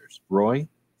answers. Roy,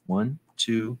 1,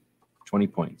 2, 20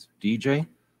 points. DJ,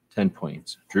 10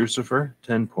 points. Drucifer,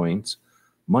 10 points.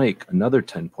 Mike, another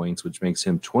 10 points, which makes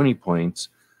him 20 points.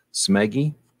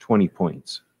 Smeggy, 20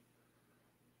 points.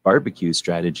 Barbecue's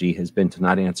strategy has been to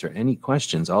not answer any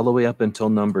questions all the way up until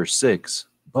number 6,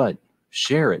 but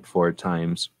share it 4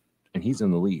 times, and he's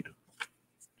in the lead.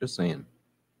 Just saying.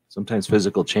 Sometimes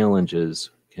physical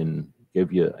challenges can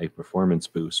give you a performance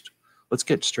boost. Let's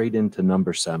get straight into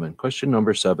number 7. Question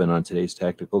number 7 on today's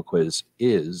tactical quiz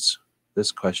is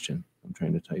this question. I'm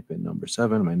trying to type in number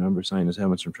 7. My number sign is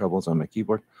having some troubles on my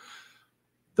keyboard.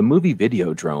 The movie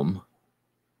Videodrome.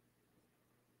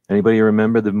 Anybody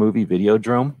remember the movie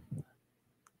Videodrome?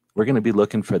 We're going to be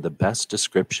looking for the best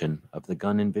description of the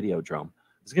gun in Videodrome.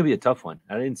 It's going to be a tough one.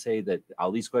 I didn't say that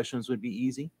all these questions would be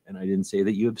easy, and I didn't say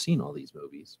that you have seen all these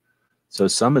movies. So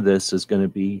some of this is going to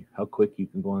be how quick you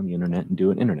can go on the internet and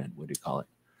do an internet, what do you call it?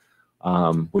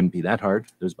 Wouldn't be that hard.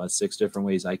 There's about 6 different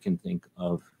ways I can think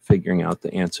of figuring out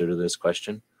the answer to this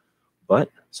question. But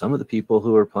some of the people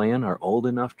who are playing are old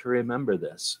enough to remember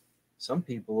this. Some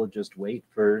people will just wait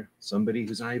for somebody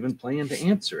who's not even playing to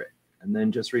answer it and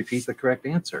then just repeat the correct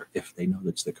answer if they know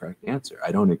that's the correct answer.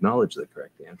 I don't acknowledge the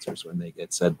correct answers when they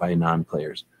get said by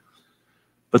non-players.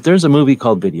 But there's a movie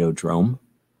called Videodrome.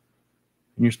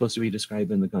 And you're supposed to be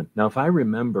describing the gun. Now, if I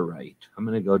remember right, I'm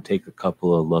going to go take a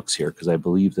couple of looks here because I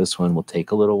believe this one will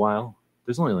take a little while.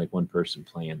 There's only like one person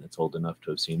playing that's old enough to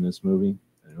have seen this movie,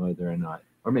 and whether or not,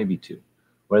 or maybe 2,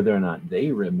 whether or not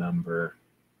they remember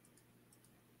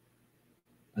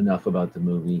enough about the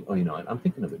movie. Oh, you know what? I'm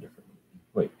thinking of a different movie.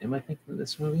 Wait, am I thinking of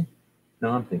this movie?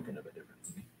 No, I'm thinking of a different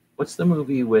movie. What's the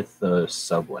movie with the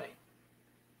subway?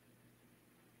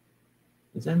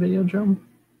 Is that Videodrome?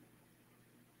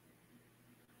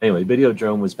 Anyway,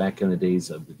 Videodrome was back in the days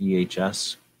of the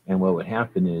VHS, and what would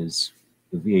happen is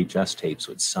the VHS tapes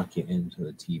would suck you into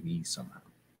the TV somehow.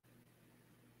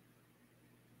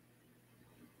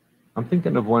 I'm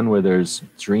thinking of one where there's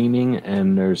dreaming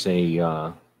and there's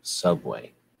a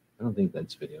subway. I don't think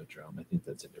that's Videodrome. I think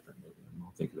that's a different movie.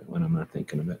 I'll think of it when I'm not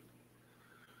thinking of it.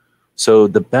 So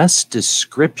the best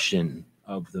description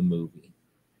of the movie.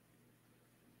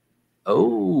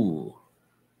 Oh,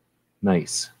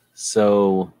 nice.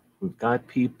 So we've got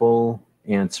people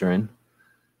answering.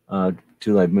 2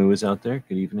 Live Movies out there.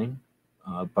 Good evening.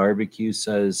 Barbecue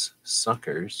says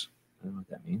suckers. I don't know what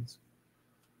that means.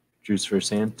 Juice for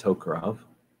Sand Tokarov.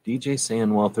 DJ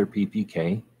saying Walther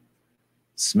PPK.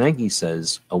 Smeggy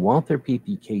says a Walther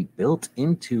PPK built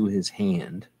into his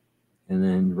hand. And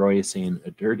then Roy is saying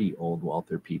a dirty old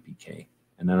Walther PPK.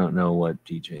 And I don't know what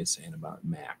DJ is saying about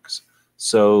Max.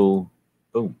 So,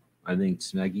 boom. I think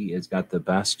Smeggy has got the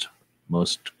best,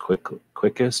 most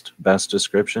quickest, best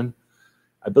description.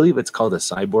 I believe it's called a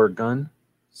cyborg gun.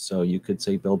 So you could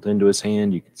say built into his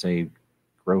hand. You could say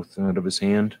growth out of his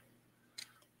hand.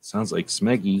 Sounds like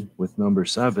Smeggy with number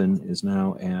 7 is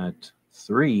now at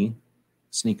 3,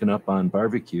 sneaking up on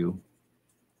Barbecue,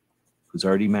 who's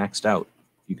already maxed out.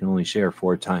 You can only share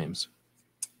 4 times.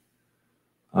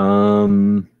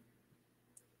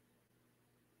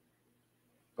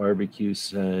 Barbecue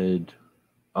said,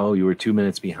 oh, you were 2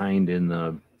 minutes behind in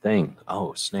the thing.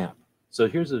 Oh, snap. So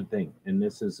here's the thing, and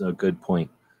this is a good point.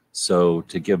 So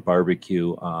to give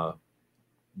Barbecue a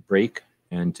break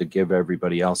and to give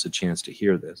everybody else a chance to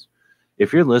hear this,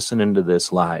 if you're listening to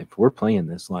this live, we're playing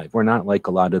this live. We're not like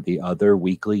a lot of the other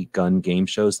weekly gun game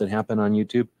shows that happen on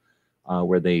YouTube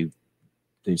where they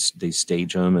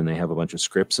stage them and they have a bunch of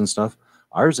scripts and stuff.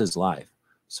 Ours is live.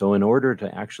 So in order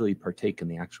to actually partake in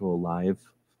the actual live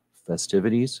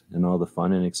festivities and all the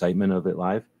fun and excitement of it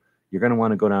live, you're going to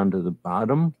want to go down to the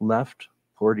bottom left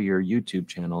part of your YouTube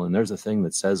channel, and there's a thing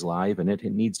that says live, and it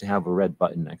needs to have a red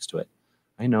button next to it.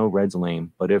 I know red's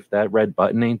lame, but if that red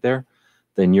button ain't there,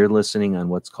 then you're listening on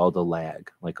what's called a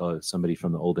lag, like somebody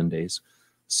from the olden days.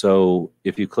 So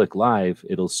if you click live,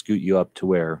 it'll scoot you up to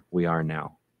where we are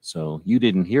now. So you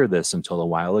didn't hear this until a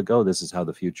while ago. This is how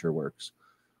the future works.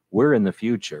 We're in the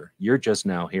future. You're just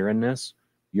now hearing this.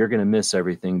 You're going to miss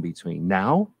everything between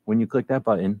now, when you click that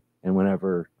button, and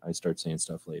whenever I start saying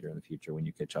stuff later in the future when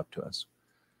you catch up to us.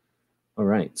 All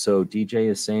right. So DJ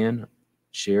is saying,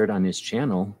 shared on his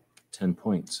channel. 10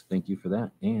 points. Thank you for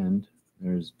that. And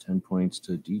there's 10 points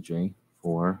to DJ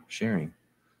for sharing.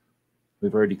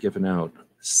 We've already given out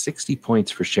 60 points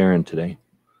for Sharon today.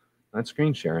 Not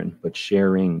screen sharing, but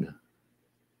sharing.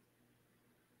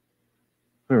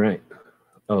 All right.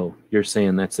 Oh, you're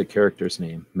saying that's the character's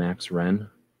name, Max Wren?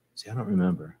 See, I don't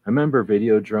remember. I remember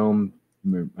Videodrome.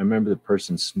 I remember the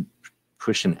person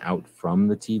pushing out from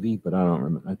the TV, but I don't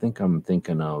remember. I think I'm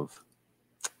thinking of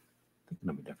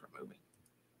a different movie.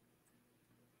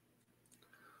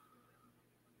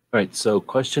 All right, so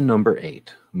question number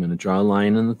 8. I'm going to draw a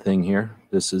line in the thing here.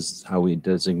 This is how we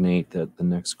designate that the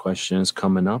next question is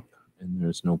coming up, and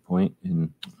there's no point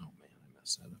in, oh man, I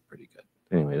messed that up pretty good.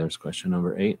 Anyway, there's question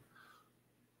number 8.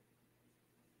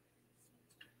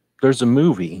 There's a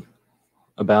movie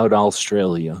about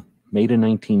Australia made in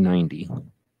 1990,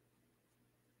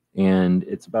 and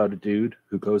it's about a dude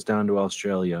who goes down to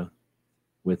Australia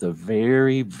with a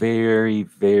very, very,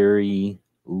 very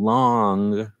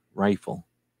long rifle.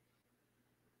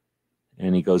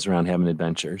 And he goes around having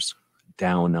adventures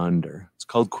down under. It's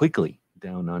called Quigley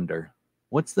Down Under.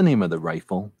 What's the name of the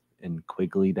rifle in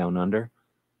Quigley Down Under?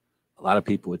 A lot of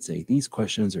people would say these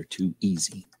questions are too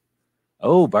easy.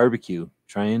 Oh, barbecue,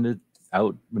 trying to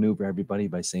outmaneuver everybody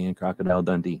by saying Crocodile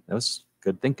Dundee. That was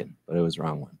good thinking, but it was the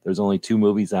wrong one. There's only 2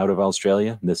 movies out of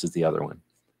Australia, and this is the other one.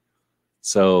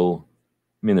 So,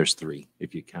 I mean, there's 3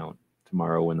 if you count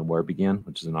Tomorrow When the War Began,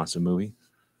 which is an awesome movie.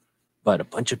 But a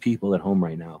bunch of people at home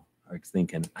right now are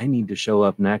thinking, I need to show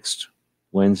up next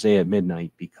Wednesday at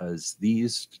midnight because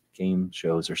these game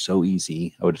shows are so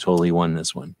easy. I would have totally won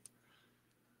this one.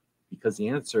 Because the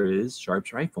answer is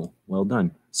Sharp's rifle. Well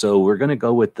done. So we're going to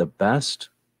go with the best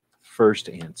first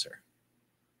answer.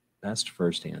 Best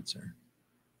first answer.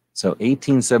 So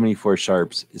 1874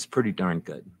 Sharps is pretty darn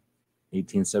good.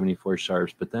 1874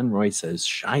 Sharps, but then Roy says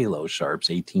Shiloh Sharps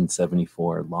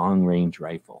 1874 long-range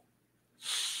rifle.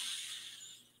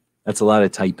 That's a lot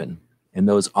of typing, and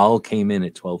those all came in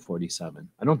at 12:47.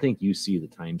 I don't think you see the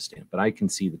timestamp, but I can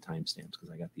see the timestamps because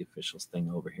I got the officials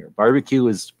thing over here. Barbecue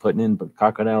is putting in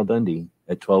Crocodile Dundee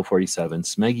at 12:47.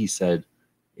 Smeggy said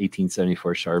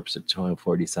 1874 Sharps at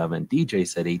 12:47. DJ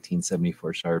said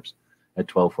 1874 Sharps at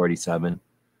 12:47.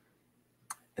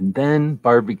 And then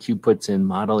Barbecue puts in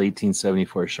Model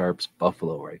 1874 Sharps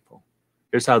Buffalo Rifle.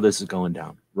 Here's how this is going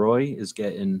down. Roy is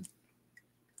getting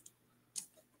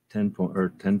 10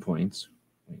 points.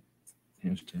 Wait,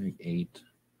 hashtag 8.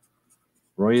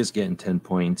 Roy is getting 10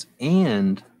 points,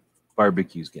 and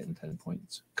Barbecue's getting 10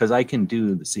 points. Because I can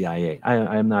do the CIA.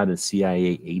 I'm not a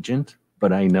CIA agent,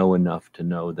 but I know enough to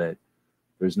know that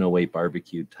there's no way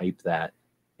Barbecue typed that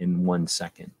in 1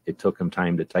 second. It took him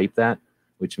time to type that,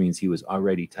 which means he was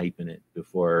already typing it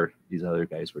before these other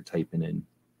guys were typing in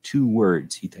 2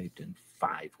 words. He typed in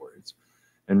 5 words.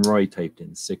 And Roy typed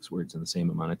in 6 words in the same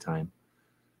amount of time.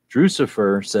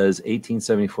 Drucifer says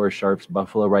 1874 Sharps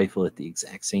Buffalo Rifle at the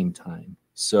exact same time.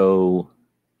 So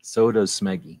does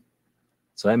Smeggy.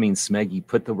 So that means Smeggy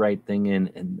put the right thing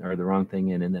in or the wrong thing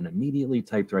in and then immediately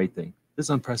typed the right thing. This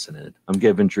is unprecedented. I'm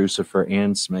giving Drucifer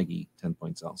and Smeggy 10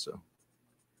 points also.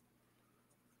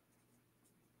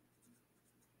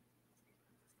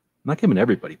 I'm not giving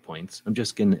everybody points. I'm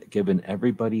just giving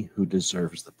everybody who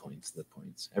deserves the points.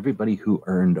 Everybody who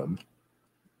earned them.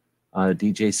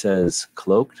 DJ says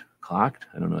clocked.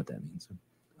 I don't know what that means.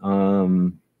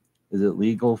 Is it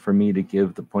legal for me to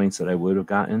give the points that I would have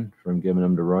gotten from giving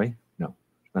them to Roy? No,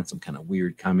 not some kind of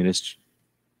weird communist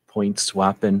point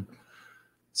swapping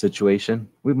situation.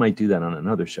 We might do that on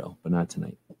another show, but not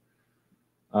tonight.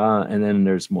 And then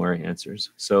there's more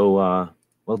answers. So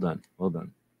well done.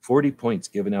 40 points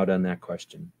given out on that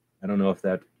question. I don't know if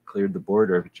that cleared the board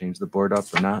or if it changed the board up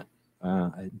or not.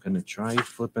 I'm going to try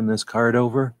flipping this card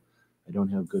over. I don't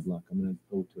have good luck. I'm going to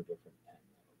go to a different pen.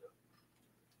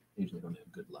 I usually don't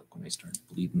have good luck when I start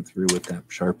bleeding through with that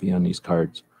Sharpie on these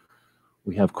cards.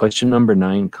 We have question number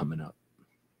 9 coming up.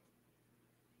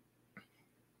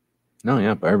 No,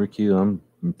 yeah, Barbecue. I'm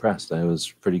impressed. I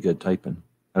was pretty good typing.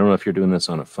 I don't know if you're doing this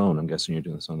on a phone. I'm guessing you're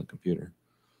doing this on the computer.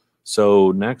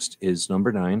 So next is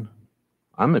number 9.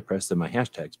 I'm impressed that my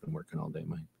hashtag's been working all day.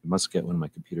 It must get when my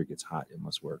computer gets hot, it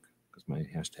must work because my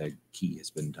hashtag key has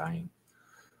been dying.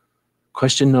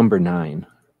 Question number 9.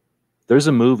 There's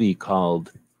a movie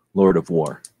called Lord of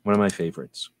War, one of my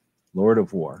favorites, Lord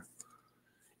of War.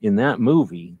 In that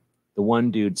movie, the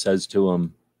one dude says to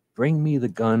him, "Bring me the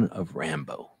gun of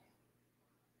Rambo."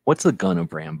 What's the gun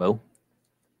of Rambo?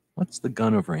 What's the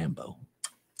gun of Rambo?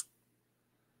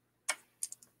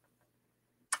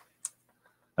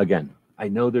 Again, I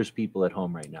know there's people at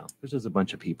home right now. There's just a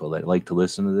bunch of people that like to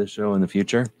listen to this show in the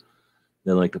future.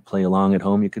 They like to play along at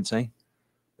home, you could say.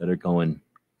 that are going,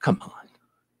 come on.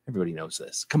 Everybody knows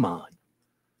this. Come on.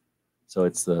 So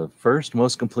it's the first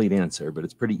most complete answer, but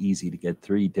it's pretty easy to get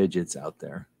 3 digits out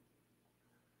there.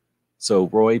 So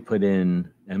Roy put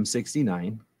in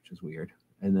M69, which is weird.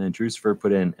 And then Drucifer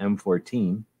put in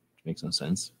M14, which makes no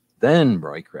sense. Then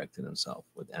Roy corrected himself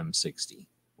with M60.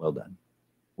 Well done.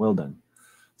 Well done.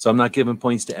 So I'm not giving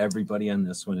points to everybody on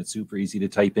this one. It's super easy to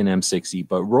type in M60,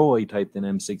 but Roy typed in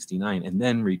M69 and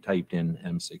then retyped in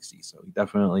M60. So he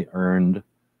definitely earned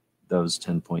those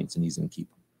 10 points, and he's going to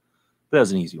keep them. But that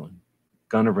was an easy one.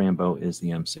 Gun of Rambo is the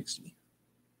M60. All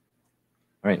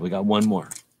right, we got one more.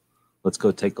 Let's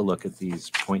go take a look at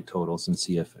these point totals and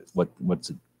see if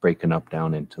what's it breaking up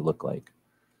down into look like.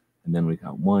 And then we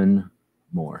got one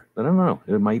more. But I don't know.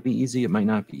 It might be easy. It might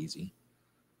not be easy.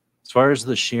 As far as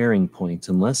the sharing points,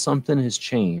 unless something has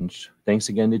changed, thanks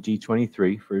again to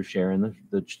G23 for sharing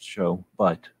the show,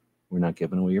 but we're not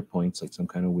giving away your points like some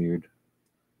kind of weird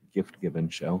gift-giving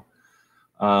show.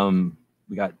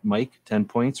 We got Mike, 10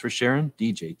 points for sharing.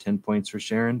 DJ, 10 points for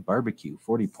sharing. Barbecue,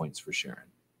 40 points for sharing.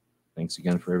 Thanks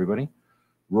again for everybody.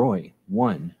 Roy,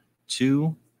 1,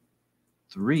 2,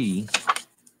 3,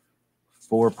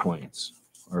 4 points,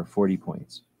 or 40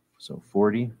 points. So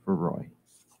 40 for Roy.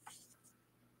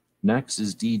 Next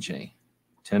is DJ,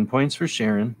 10 points for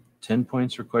Sharon, 10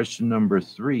 points for question number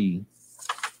 3.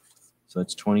 So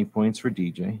that's 20 points for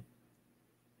DJ.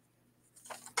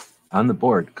 On the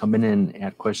board, coming in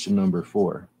at question number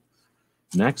 4.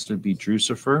 Next would be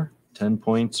Drucifer, 10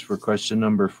 points for question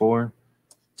number 4,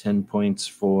 10 points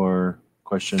for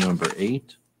question number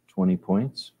 8, 20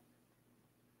 points.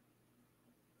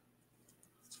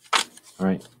 All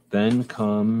right, then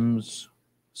comes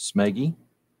Smeggy.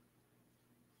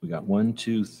 We got 1,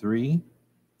 2, 3,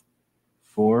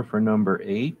 4 for number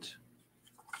 8,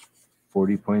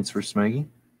 40 points for Smeggy.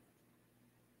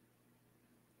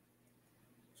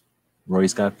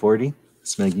 Roy's got 40,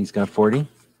 Smeggy's got 40.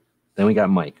 Then we got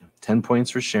Mike, 10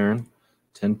 points for Sharon,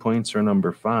 10 points for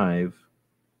number 5,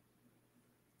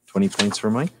 20 points for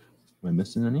Mike. Am I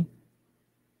missing any?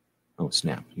 Oh,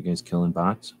 snap. You guys killing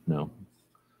bots? No.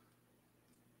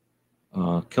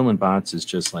 Killing bots is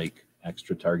just like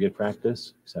extra target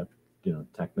practice, except,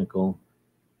 technical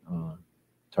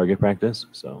target practice.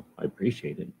 So I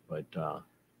appreciate it, but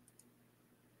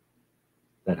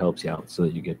that helps you out so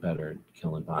that you get better at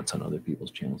killing bots on other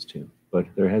people's channels too. But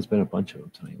there has been a bunch of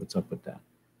them tonight. What's up with that?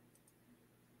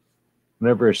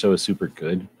 Whenever a show is super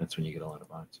good, that's when you get a lot of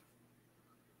bots.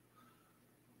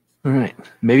 All right.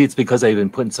 Maybe it's because I've been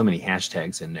putting so many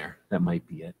hashtags in there. That might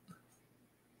be it.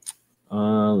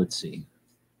 Let's see.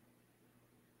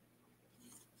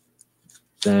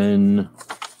 Then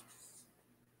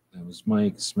that was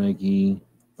Mike, Smeggy,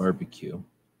 Barbecue.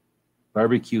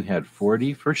 Barbecue had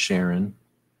 40 for Sharon.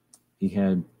 He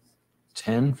had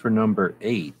 10 for number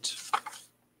 8.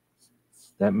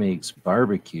 That makes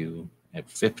Barbecue at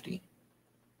 50.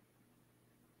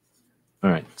 All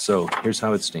right, so here's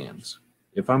how it stands.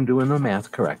 If I'm doing the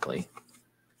math correctly,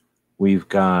 we've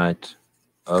got,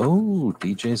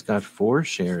 DJ's got 4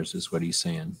 shares is what he's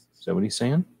saying. Is that what he's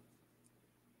saying?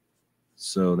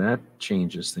 So that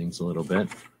changes things a little bit.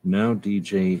 Now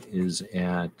DJ is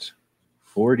at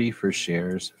 40 for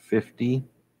shares, 50.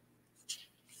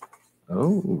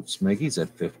 Oh, Smeggy's at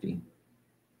 50.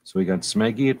 So we got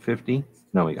Smeggy at 50.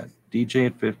 No, we got DJ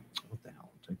at 50. What the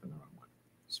hell? I'm typing the wrong one.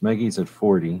 Smeggy's at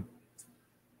 40.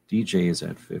 DJ is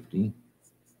at 50.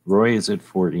 Roy is at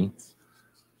 40.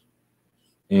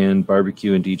 And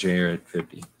Barbecue and DJ are at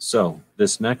 50. So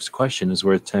this next question is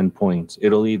worth 10 points.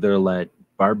 It'll either let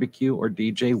Barbecue or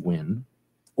DJ win,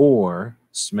 or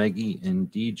Smeggy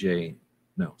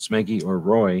or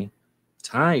Roy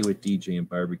tie with DJ and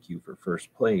Barbecue for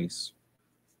first place,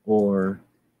 or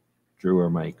Drew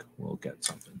or Mike will get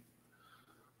something.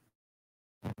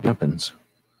 Happens.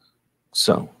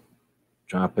 So,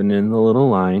 dropping in the little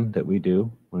line that we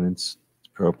do when it's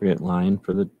appropriate line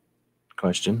for the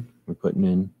question. We're putting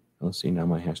in, see, now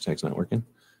my hashtag's not working.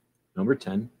 Number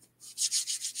 10.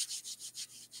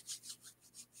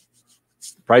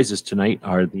 The prizes tonight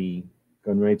are the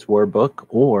Gun Rights War book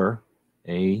or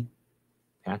a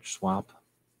patch swap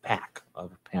pack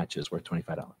of patches worth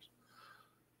 $25.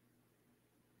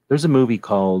 There's a movie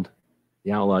called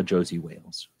The Outlaw Josie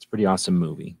Wales. It's a pretty awesome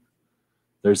movie.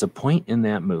 There's a point in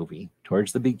that movie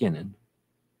towards the beginning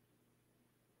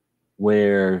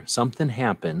where something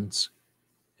happens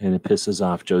and it pisses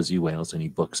off Josie Wales and he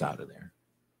books out of there.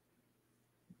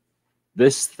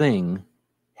 This thing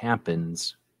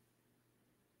happens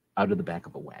out of the back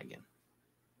of a wagon.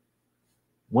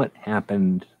 What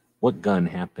happened? What gun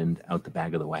happened out the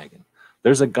back of the wagon?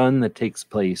 There's a gun that takes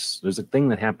place. There's a thing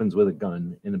that happens with a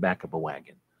gun in the back of a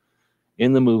wagon.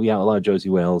 In the movie Outlaw Josie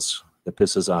Wales, that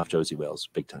pisses off Josie Wales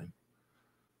big time.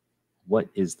 What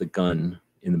is the gun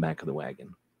in the back of the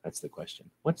wagon? That's the question.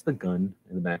 What's the gun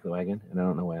in the back of the wagon? And I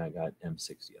don't know why I got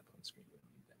M60 up on the screen. We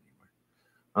don't need that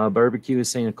anymore. Barbecue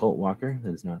is saying a Colt Walker.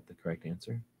 That is not the correct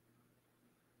answer.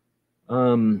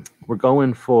 We're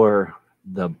going for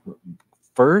the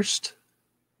first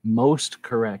most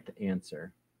correct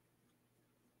answer.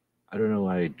 I don't know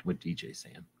what DJ's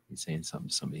saying. He's saying something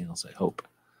to somebody else, I hope.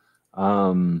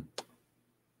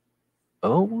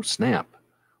 Oh, snap.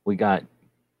 We got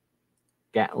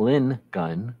Gatling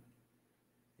gun.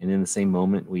 And in the same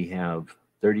moment, we have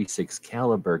 36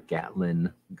 caliber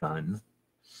Gatling gun.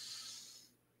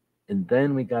 And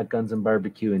then we got Guns and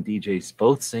Barbecue and DJs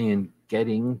both saying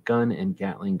getting gun and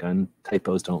Gatling gun.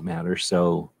 Typos don't matter.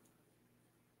 So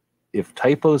if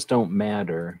typos don't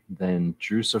matter, then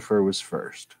Drucifer was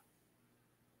first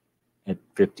at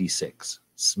 56.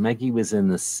 Smeggy was in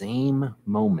the same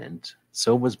moment.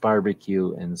 So was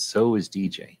Barbecue and so was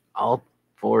DJ. All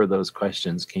four of those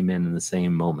questions came in the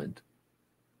same moment.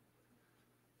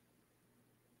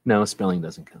 No, spelling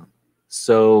doesn't count.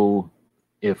 So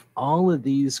if all of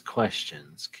these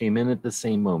questions came in at the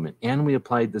same moment and we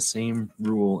applied the same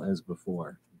rule as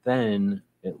before, then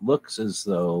it looks as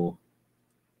though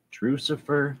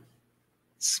Drucifer,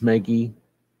 Smeggy,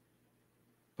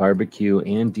 Barbecue,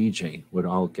 and DJ would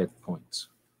all get points.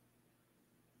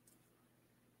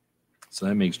 So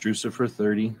that makes Drucifer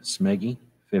 30, Smeggy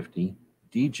 50,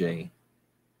 DJ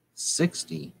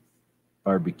 60,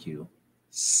 Barbecue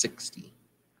 60.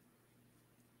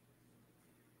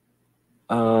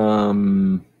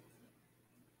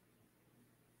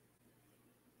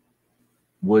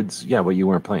 Woods, yeah, well, you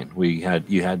weren't playing. You had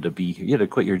to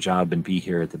quit your job and be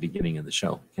here at the beginning of the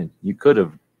show. And you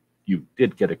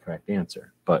did get a correct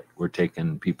answer, but we're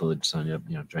taking people that signed up,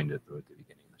 trying to do it at the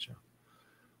beginning of the show.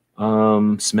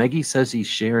 Smeggy says he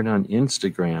shared on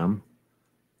Instagram,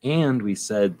 and we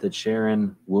said that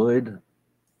Sharon would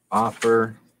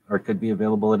offer or could be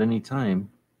available at any time.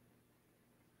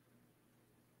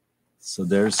 So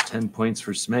there's 10 points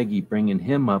for Smeggy, bringing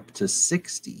him up to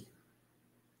 60.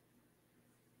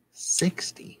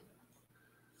 60.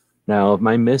 Now, am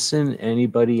I missing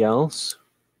anybody else?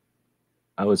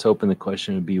 I was hoping the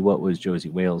question would be, what was Josie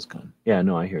Wales' gun? Yeah,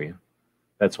 no, I hear you.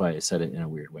 That's why I said it in a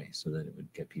weird way, so that it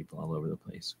would get people all over the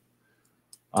place.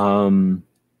 All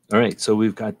right, so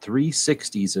we've got 3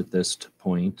 60s at this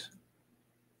point,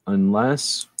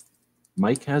 unless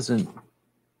Mike hasn't.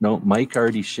 No, Mike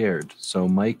already shared, so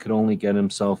Mike could only get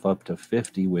himself up to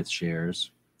 50 with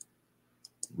shares.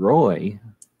 Roy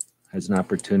has an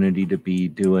opportunity to be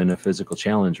doing a physical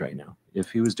challenge right now.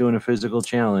 If he was doing a physical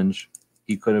challenge,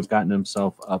 he could have gotten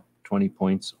himself up 20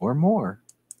 points or more.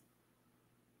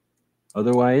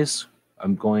 Otherwise,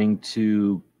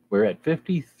 we're at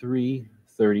 53-34.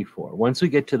 Once we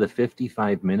get to the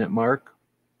 55-minute mark,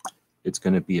 it's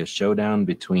going to be a showdown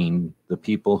between the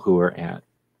people who are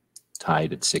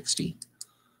tied at 60.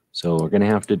 So we're going to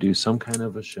have to do some kind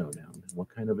of a showdown. What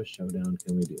kind of a showdown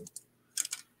can we do?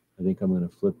 I think I'm going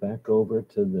to flip back over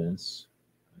to this.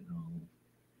 I'll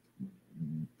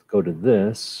go to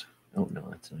this. Oh, no,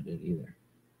 that's not it either.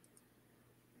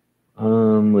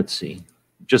 Let's see.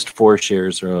 Just 4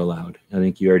 shares are allowed. I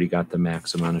think you already got the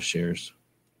max amount of shares.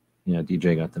 Yeah,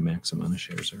 DJ got the max amount of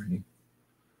shares already.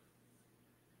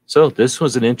 So this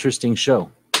was an interesting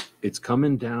show. It's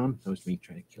coming down. That was me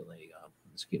trying to kill a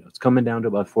mosquito. It's coming down to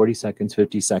about 40 seconds,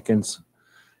 50 seconds.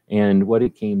 And what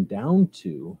it came down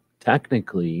to,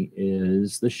 technically,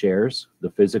 is the shares, the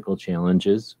physical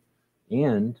challenges,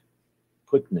 and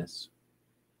quickness.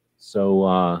 So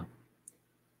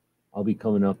I'll be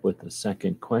coming up with a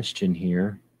second question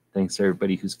here. Thanks to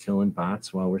everybody who's killing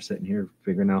bots while we're sitting here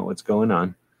figuring out what's going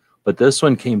on. But this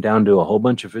one came down to a whole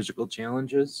bunch of physical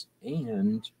challenges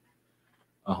and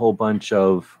a whole bunch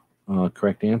of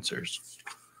correct answers.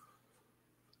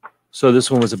 So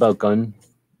this one was about guns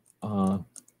and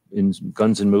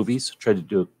movies. Try to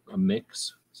do a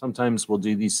mix. Sometimes we'll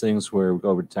do these things where we go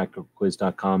over to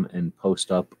tacticalquiz.com and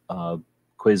post up a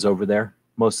quiz over there.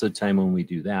 Most of the time when we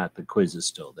do that, the quiz is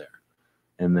still there.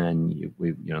 And then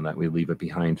we leave it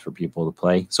behind for people to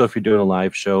play. So if you're doing a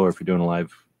live show or if you're doing a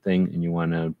live thing and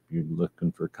you're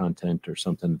looking for content or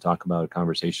something to talk about, a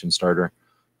conversation starter,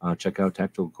 check out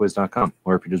tacticalquiz.com.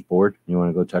 Or if you're just bored and you want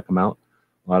to go check them out,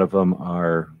 a lot of them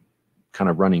are kind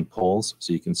of running polls,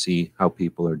 so you can see how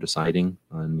people are deciding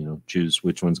on, choose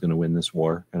which one's going to win this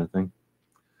war kind of thing.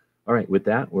 All right, with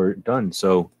that, we're done.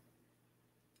 So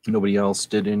nobody else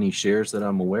did any shares that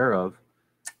I'm aware of.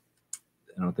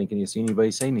 I don't think see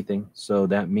anybody say anything. So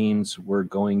that means we're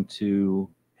going to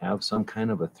have some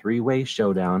kind of a three-way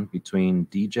showdown between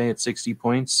DJ at 60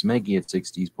 points, Smeggy at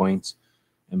 60 points,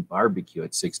 and Barbecue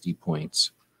at 60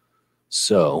 points.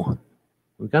 So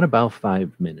we've got about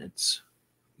 5 minutes.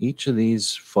 Each of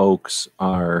these folks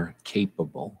are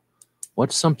capable.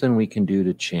 What's something we can do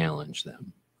to challenge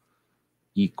them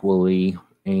equally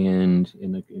and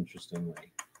in an interesting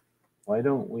way? Why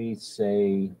don't we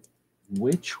say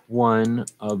which one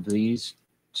of these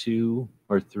 2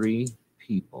 or 3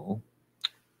 people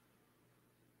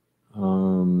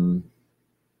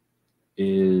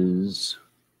is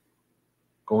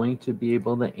going to be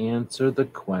able to answer the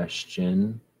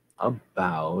question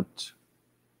about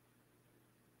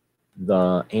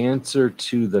the answer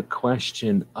to the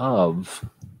question of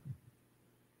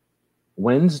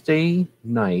Wednesday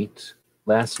night,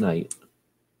 last night,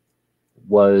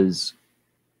 was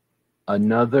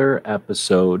another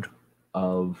episode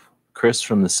of Chris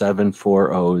from the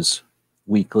 740's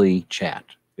weekly chat.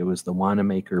 It was the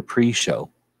Wanamaker pre-show.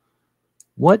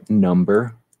 What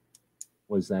number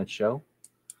was that show?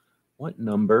 What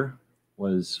number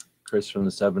was Chris from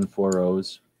the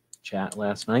 740's chat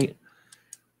last night?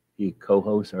 He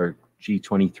co-host, or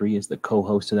G23 is the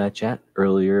co-host of that chat.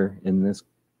 Earlier in this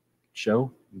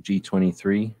show,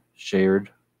 G23 shared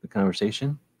the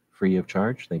conversation free of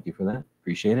charge. Thank you for that.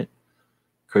 Appreciate it.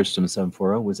 Chris from the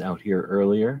 740 was out here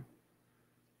earlier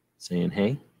saying,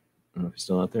 hey, I don't know if he's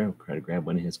still out there. I'll try to grab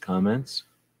one of his comments.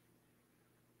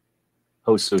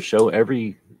 Hosts the show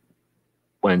every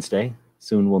Wednesday.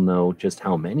 Soon we'll know just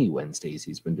how many Wednesdays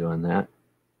he's been doing that.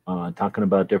 Talking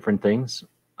about different things,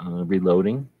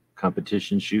 reloading,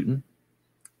 competition shooting,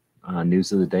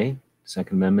 news of the day,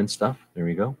 Second Amendment stuff. There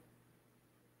we go.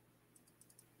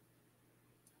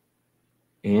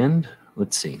 And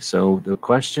let's see. So the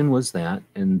question was that,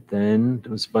 and then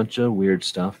there was a bunch of weird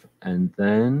stuff, and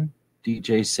then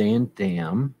DJ saying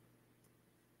damn,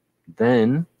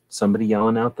 then somebody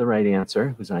yelling out the right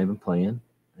answer, who's not even playing,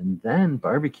 and then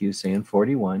Barbecue saying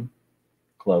 41,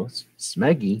 close.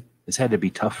 Smeggy, this had to be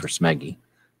tough for Smeggy,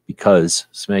 because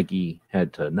Smeggy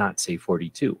had to not say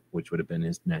 42, which would have been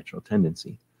his natural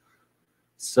tendency.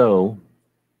 So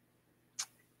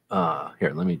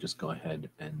here, let me just go ahead,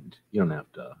 and you don't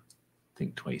have to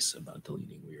think twice about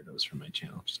deleting weirdos from my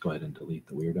channel. Just go ahead and delete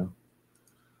the weirdo.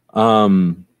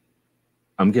 I'm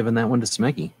giving that one to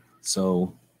Smeggy.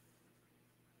 So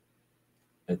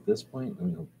at this point, let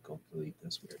me go delete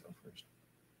this weirdo first.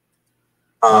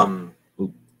 I'm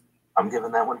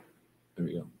giving that one. There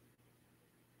we go.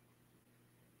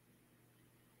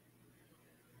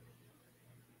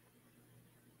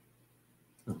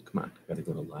 Oh, come on. I got to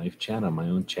go to live chat on my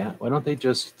own chat. Why don't they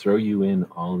just throw you in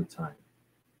all the time?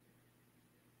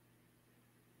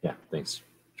 Yeah, thanks,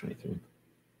 23.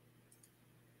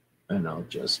 And I'll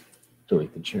just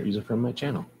delete the user from my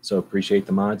channel. So appreciate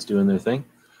the mods doing their thing.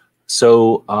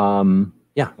 So,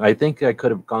 yeah, I think I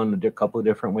could have gone a couple of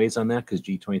different ways on that because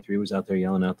G23 was out there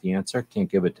yelling out the answer. Can't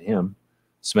give it to him.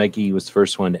 Smeggy was the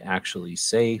first one to actually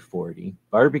say 40.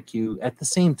 Barbecue at the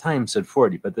same time said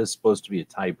 40, but this is supposed to be a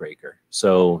tiebreaker.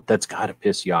 So that's got to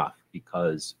piss you off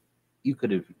because you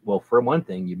could have, well, for one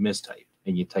thing, you mistyped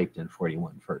and you typed in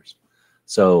 41 first.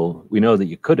 So we know that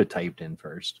you could have typed in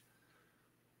first.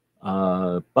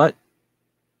 But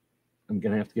I'm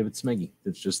going to have to give it Smeggy.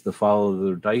 It's just the follow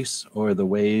the dice or the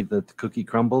way that the cookie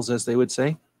crumbles, as they would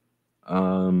say.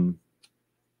 Wait,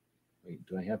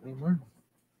 do I have any more?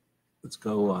 Let's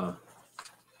go.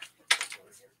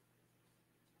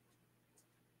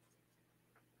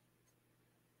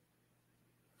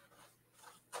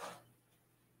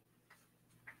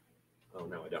 Oh,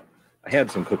 no, I don't. I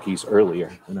had some cookies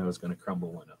earlier, and I was going to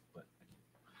crumble one up. But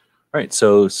all right,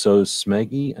 so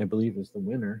Smeggy, I believe, is the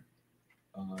winner.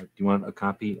 Do you want a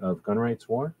copy of Gun Rights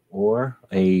War or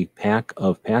a pack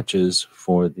of patches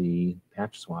for the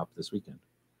patch swap this weekend?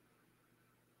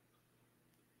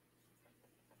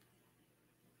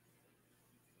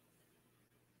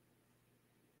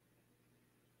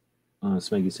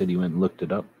 Smeggy said he went and looked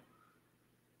it up.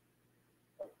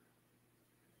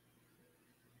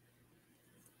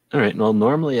 All right, well,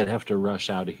 normally I'd have to rush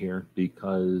out of here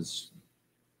because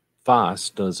Foss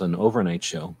does an overnight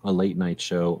show, a late night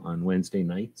show on Wednesday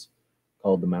nights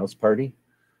called The Mouse Party,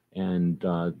 and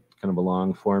kind of a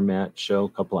long format show, a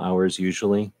couple hours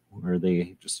usually, where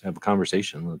they just have a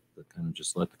conversation, kind of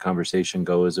just let the conversation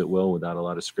go as it will without a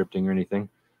lot of scripting or anything.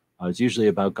 It's usually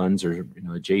about guns or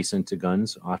adjacent to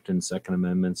guns, often Second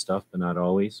Amendment stuff, but not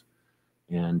always.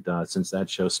 And since that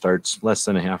show starts less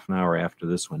than a half an hour after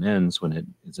this one ends, when it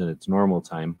is at its normal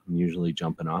time, I'm usually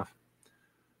jumping off.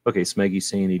 Okay, Smeggy's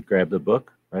saying he'd grab the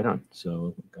book. Right on.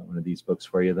 So got one of these books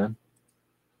for you then.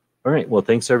 All right. Well,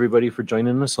 thanks everybody for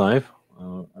joining us live.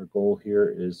 Our goal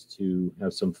here is to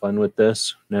have some fun with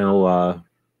this. Now,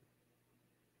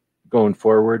 going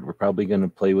forward, we're probably going to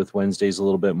play with Wednesdays a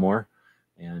little bit more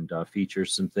and feature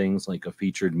some things like a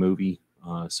featured movie,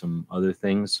 some other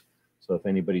things. So if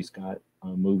anybody's got a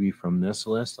movie from this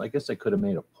list, I guess I could have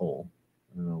made a poll.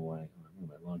 I don't know why.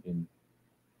 I log in.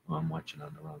 Oh, I'm watching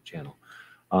on the wrong channel.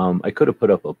 I could have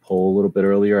put up a poll a little bit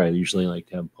earlier. I usually like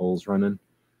to have polls running.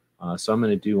 So I'm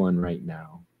going to do one right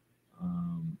now.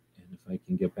 And if I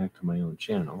can get back to my own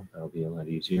channel, that'll be a lot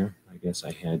easier. I guess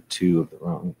I had two of the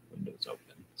wrong windows open.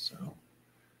 So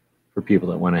for people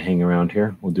that want to hang around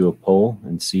here, we'll do a poll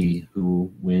and see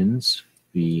who wins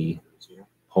the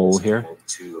poll here.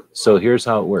 So here's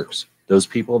how it works. Those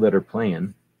people that are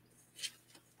playing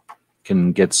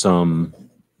can get some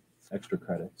extra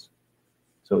credits.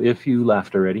 So if you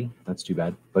left already, that's too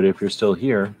bad. But if you're still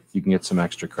here, you can get some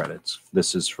extra credits.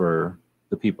 This is for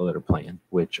the people that are playing,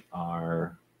 which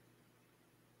are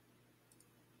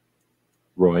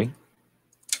Roy,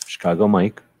 Chicago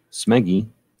Mike, Smeggy,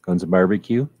 Guns and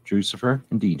Barbecue, Drucifer,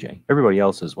 and DJ. Everybody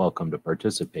else is welcome to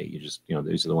participate. You just,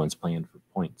 these are the ones playing for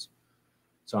points.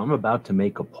 So I'm about to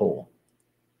make a poll.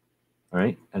 All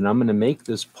right. And I'm going to make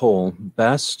this poll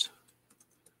best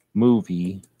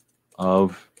movie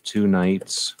of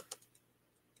tonight's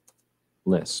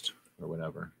list or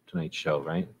whatever, tonight's show,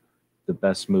 right? The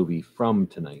best movie from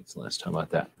tonight's list. How about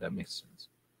that? That makes sense.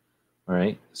 All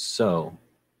right. So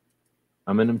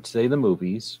I'm going to say the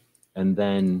movies, and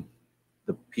then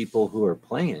the people who are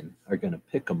playing are going to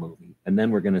pick a movie, and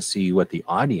then we're going to see what the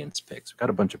audience picks. We've got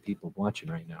a bunch of people watching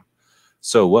right now.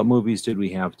 So what movies did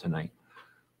we have tonight?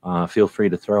 Feel free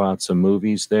to throw out some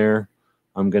movies there.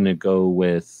 I'm going to go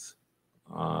with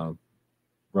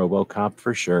RoboCop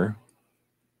for sure.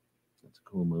 That's a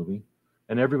cool movie.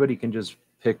 And everybody can just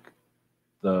pick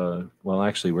well,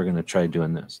 actually, we're going to try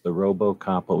doing this. The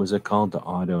RoboCop, what was it called? The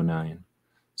Auto 9.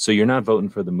 So you're not voting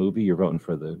for the movie, you're voting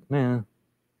for the,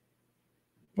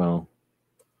 well,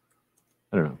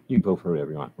 I don't know. You can vote for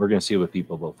whatever you want. We're going to see what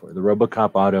people vote for. The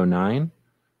RoboCop Auto 9,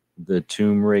 the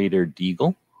Tomb Raider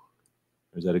Deagle.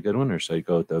 Is that a good one? Or should I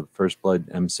go with the First Blood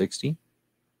M60?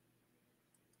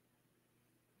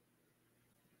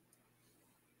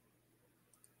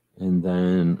 And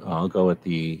then I'll go with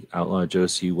the Outlaw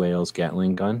Josie Wales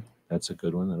Gatling gun. That's a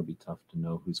good one. That'll be tough to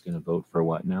know who's going to vote for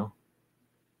what now.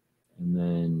 And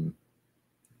then,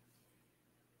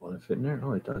 will it fit in there?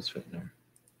 Oh, it does fit in there.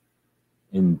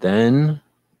 And then,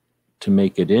 to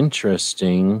make it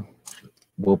interesting,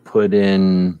 we'll put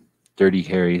in Dirty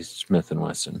Harry Smith &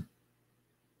 Wesson,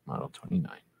 Model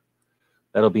 29.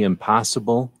 That'll be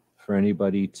impossible for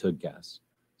anybody to guess.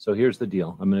 So here's the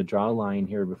deal. I'm going to draw a line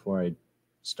here before I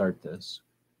start this.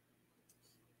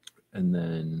 And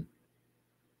then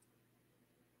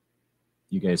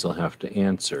you guys will have to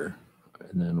answer.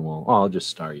 And then I'll just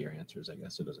star your answers, I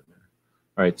guess. It doesn't matter.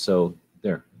 All right, so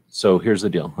there. So here's the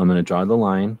deal. I'm going to draw the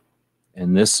line.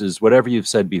 And this is whatever you've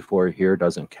said before here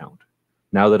doesn't count.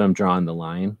 Now that I'm drawing the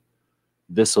line,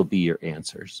 this will be your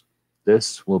answers.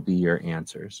 This will be your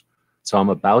answers. So I'm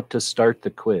about to start the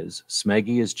quiz.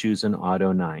 Smeggy is choosing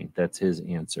Auto 9. That's his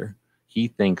answer. He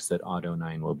thinks that Auto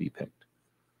 9 will be picked.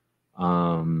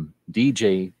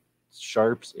 DJ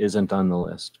Sharps isn't on the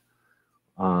list.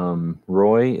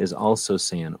 Roy is also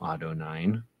saying Auto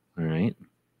 9. All right.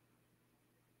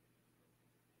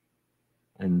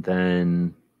 And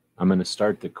then I'm going to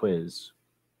start the quiz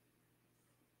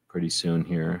pretty soon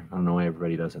here. I don't know why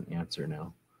everybody doesn't answer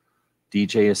now.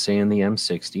 DJ is saying the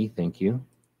M60. Thank you.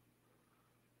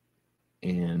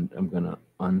 And I'm going to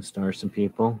unstar some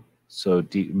people. So,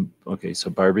 okay, so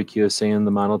Barbecue is saying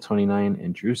the Model 29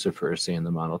 and Drucifer is saying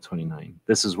the Model 29.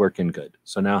 This is working good.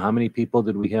 So now how many people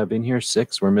did we have in here?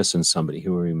 6? We're missing somebody.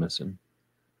 Who are we missing?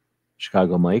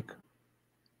 Chicago Mike.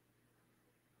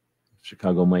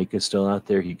 Chicago Mike is still out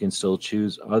there. He can still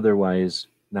choose. Otherwise,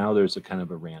 now there's a kind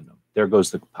of a random. There goes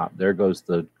the pop. There goes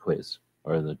the quiz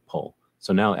or the poll.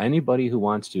 So now anybody who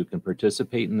wants to can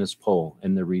participate in this poll,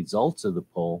 and the results of the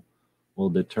poll will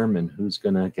determine who's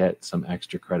going to get some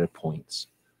extra credit points.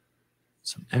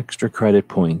 Some extra credit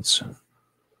points.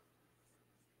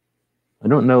 I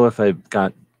don't know if I've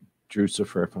got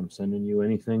Drucifer, if I'm sending you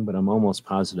anything, but I'm almost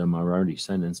positive I'm already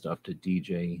sending stuff to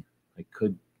DJ. I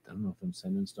don't know if I'm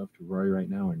sending stuff to Roy right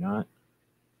now or not,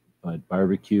 but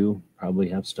Barbecue, probably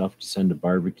have stuff to send to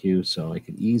Barbecue, so I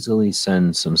could easily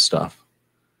send some stuff.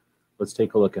 Let's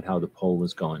take a look at how the poll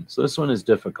is going. So this one is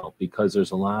difficult because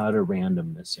there's a lot of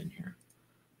randomness in here.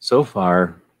 So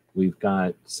far, We've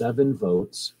got 7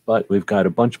 votes, but we've got a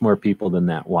bunch more people than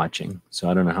that watching. So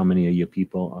I don't know how many of you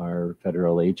people are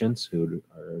federal agents who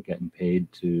are getting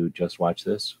paid to just watch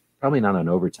this. Probably not on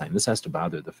overtime. This has to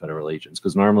bother the federal agents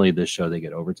because normally this show they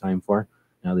get overtime for.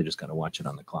 Now they just got to watch it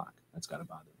on the clock. That's got to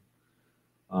bother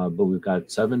them. But we've got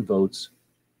 7 votes,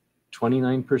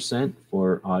 29%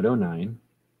 for Auto 9,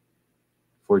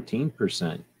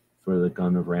 14% for The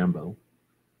Gun of Rambo,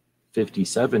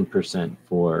 57%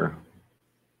 for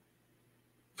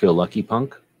Feel Lucky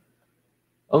Punk.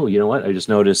 Oh, you know what? I just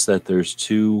noticed that there's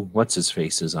 2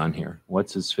 What's-His-Faces on here.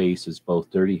 What's-His-Face is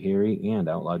both Dirty Harry and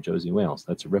Outlaw Josie Wales.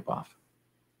 That's a ripoff.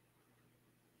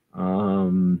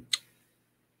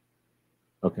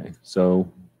 Okay, so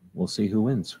we'll see who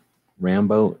wins.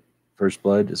 Rambo First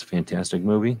Blood is a fantastic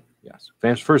movie. Yes.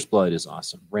 First Blood is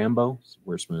awesome. Rambo,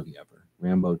 worst movie ever.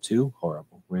 Rambo 2,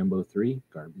 horrible. Rambo 3,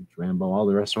 garbage. Rambo, all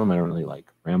the rest of them I don't really like.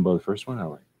 Rambo, the first one, I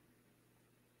like.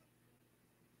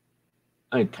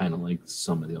 I kind of like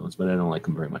some of the others, but I don't like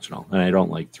them very much at all. And I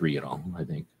don't like 3 at all, I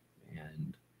think.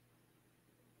 And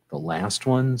the last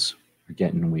ones are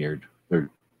getting weird. They're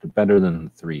better than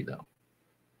 3, though.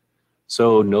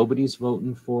 So nobody's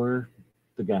voting for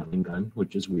the Gatling gun,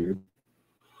 which is weird.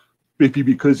 Maybe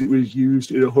because it was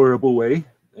used in a horrible way,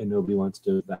 and nobody wants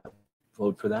to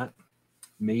vote for that.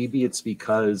 Maybe it's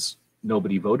because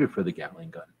nobody voted for the Gatling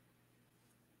gun.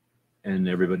 And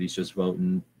everybody's just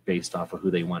voting based off of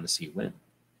who they want to see win.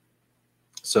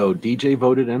 So DJ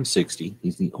voted M60.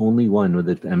 He's the only one with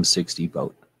an M60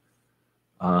 vote.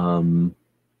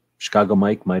 Chicago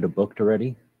Mike might have booked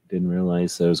already. Didn't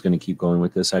realize that I was going to keep going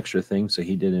with this extra thing, so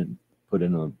he didn't put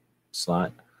in a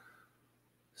slot.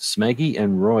 Smeggy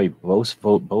and Roy both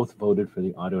voted for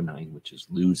the Auto 9, which is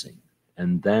losing.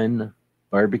 And then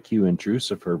Barbecue and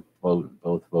Drucifer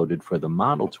both voted for the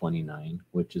Model 29,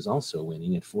 which is also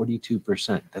winning at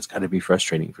 42%. That's got to be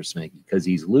frustrating for Smeggy because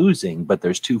he's losing, but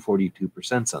there's 2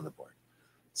 42% on the board.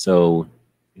 So,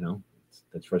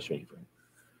 that's frustrating for him.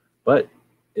 But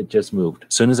it just moved.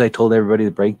 As soon as I told everybody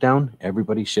the breakdown,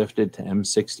 everybody shifted to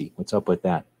M60. What's up with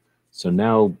that? So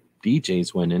now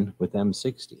DJ's winning with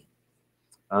M60.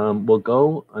 We'll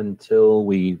go until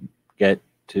we get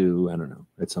to, I don't know,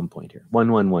 at some point here.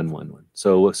 11111.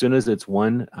 So as soon as it's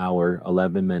 1 hour,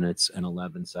 11 minutes, and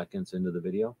 11 seconds into the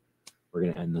video, we're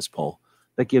going to end this poll.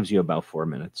 That gives you about 4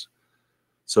 minutes.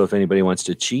 So if anybody wants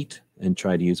to cheat and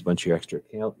try to use a bunch of your extra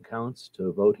accounts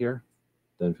to vote here,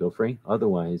 then feel free.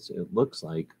 Otherwise, it looks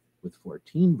like with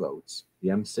 14 votes, the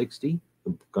M60,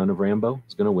 the Gun of Rambo,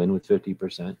 is going to win with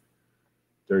 50%.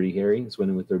 Dirty Harry is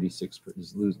winning with 36%.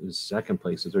 Is second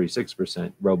place is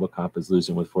 36%. RoboCop is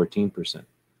losing with 14%.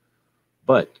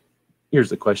 But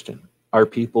here's the question. Are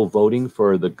people voting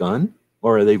for the gun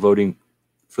or are they voting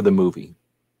for the movie?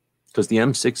 Because the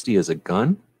M60 is a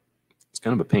gun. It's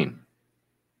kind of a pain.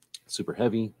 It's super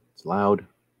heavy. It's loud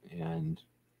and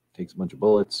takes a bunch of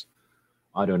bullets.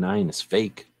 Auto 9 is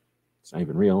fake. It's not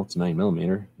even real. It's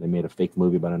 9mm. They made a fake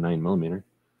movie about a 9mm.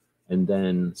 And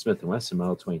then Smith & Wesson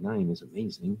Model 29 is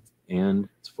amazing. And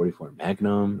it's 44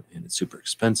 Magnum, and it's super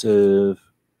expensive.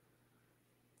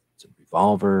 It's a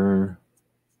revolver.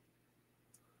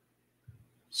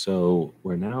 So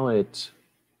we're now at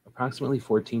approximately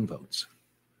 14 votes.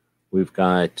 We've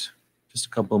got just a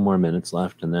couple more minutes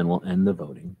left, and then we'll end the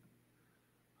voting.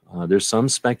 There's some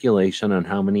speculation on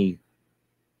how many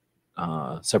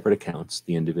separate accounts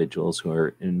the individuals who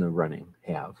are in the running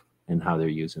have and how they're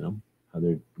using them, how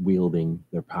they're wielding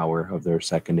their power of their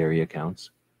secondary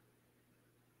accounts.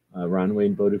 Ron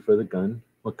Wayne voted for the gun.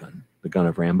 What gun? The Gun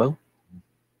of Rambo?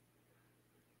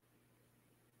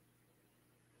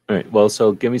 All right, well,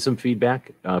 so give me some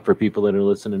feedback for people that are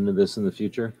listening to this in the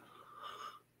future.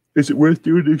 Is it worth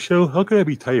doing this show? How can I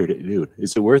be tired, dude?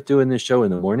 Is it worth doing this show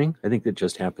in the morning? I think that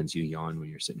just happens. You yawn when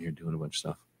you're sitting here doing a bunch of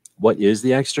stuff. What is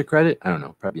the extra credit? I don't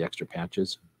know. Probably extra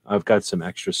patches. I've got some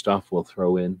extra stuff we'll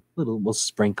throw in. We'll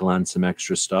sprinkle on some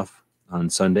extra stuff on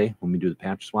Sunday when we do the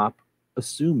patch swap,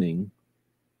 assuming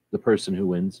the person who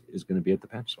wins is going to be at the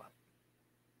patch swap.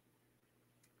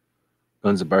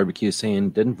 Guns of Barbecue saying,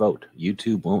 didn't vote.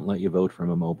 YouTube won't let you vote from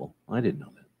a mobile. I didn't know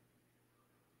that.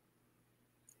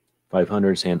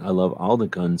 500 saying, I love all the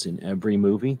guns in every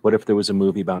movie. What if there was a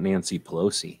movie about Nancy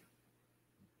Pelosi?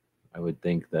 I would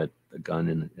think that a gun,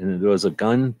 and there was a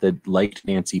gun that liked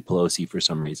Nancy Pelosi for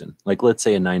some reason. Like, let's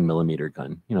say a 9mm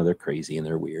gun. You know, they're crazy and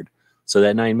they're weird. So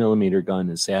that 9mm gun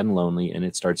is sad and lonely, and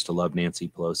it starts to love Nancy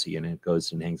Pelosi, and it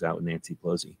goes and hangs out with Nancy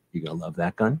Pelosi. You gonna love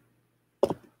that gun?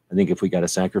 I think if we got to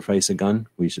sacrifice a gun,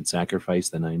 we should sacrifice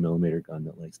the 9mm gun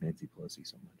that likes Nancy Pelosi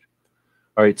so much.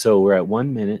 All right, so we're at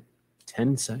 1 minute,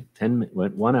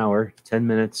 1 hour, 10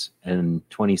 minutes, and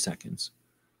 20 seconds.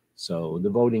 So the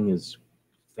voting is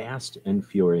fast and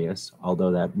furious,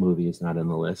 although that movie is not on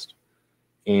the list.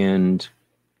 And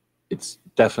it's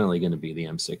definitely going to be the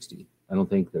M60. I don't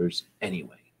think there's any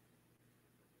way.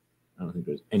 I don't think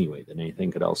there's any way that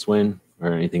anything could else win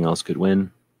or anything else could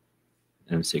win.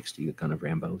 M60, the gun of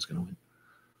Rambo, is going to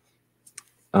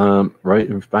win.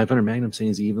 Right, 500 Magnum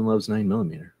saying he even loves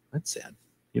 9mm. That's sad.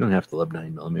 You don't have to love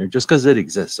 9mm. Just because it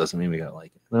exists doesn't mean we gotta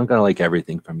like it. We don't gotta like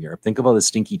everything from Europe. Think of all the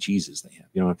stinky cheeses they have.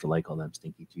 You don't have to like all them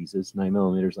stinky cheeses.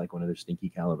 9mm is like one of their stinky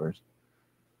calibers.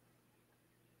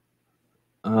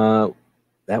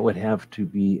 That would have to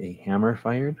be a hammer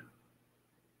fired.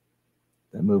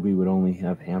 That movie would only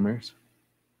have hammers.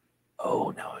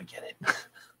 Oh, now I get it.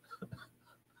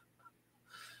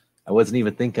 I wasn't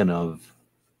even thinking of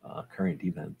current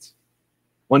events.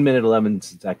 1 minute, 11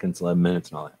 seconds, 11 minutes,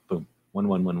 and all that. Boom. 1,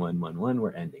 1, 1, 1, 1, 1.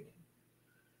 We're ending it.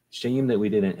 Shame that we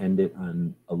didn't end it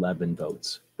on 11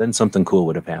 votes. Then something cool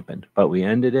would have happened. But we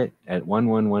ended it at 1,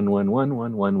 1, 1, 1, 1,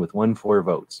 1, 1 with 1, 4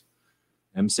 votes.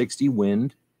 M60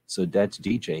 winned, so that's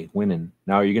DJ winning.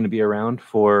 Now, are you going to be around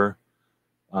for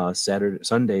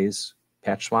Sunday's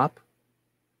patch swap?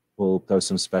 We'll throw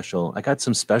some special. I got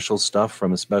some special stuff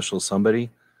from a special somebody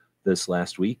this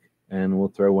last week, and we'll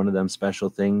throw one of them special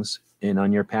things in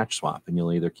on your patch swap, and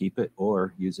you'll either keep it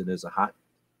or use it as a hot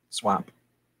swap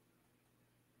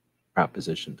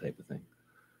proposition type of thing.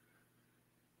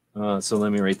 So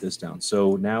let me write this down.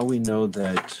 So now we know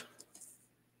that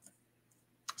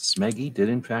Smeggy did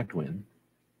in fact win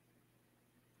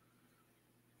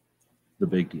the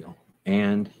big deal,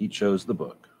 and he chose the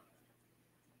book.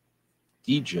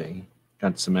 DJ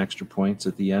got some extra points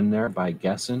at the end there by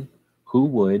guessing who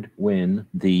would win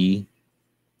the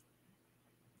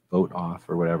vote off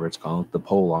or whatever it's called, the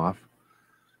poll off.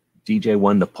 DJ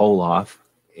won the poll off,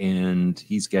 and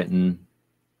he's getting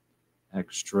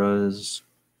extras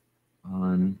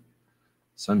on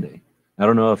Sunday. I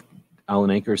don't know if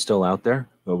Alan Anchor is still out there,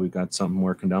 but we've got something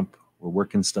working up. We're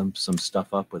working some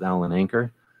stuff up with Alan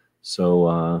Anchor.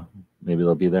 So maybe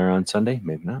they'll be there on Sunday.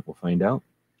 Maybe not. We'll find out.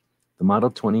 The Model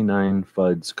 29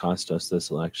 FUDs cost us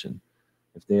this election.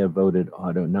 If they have voted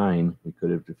Auto 9, we could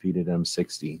have defeated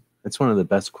M60. That's one of the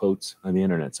best quotes on the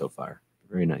internet so far.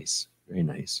 Very nice. Very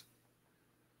nice.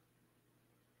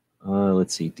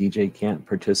 Let's see. DJ can't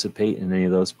participate in any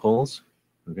of those polls.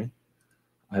 Okay.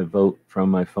 I vote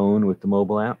from my phone with the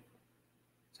mobile app.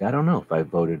 See, I don't know if I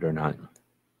voted or not.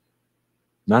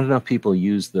 Not enough people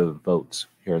use the votes.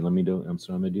 Here, let me do. That's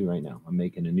what I'm going to do right now. I'm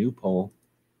making a new poll.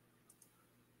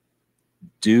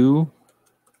 Do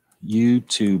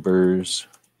YouTubers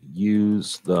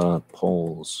use the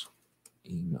polls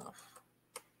enough?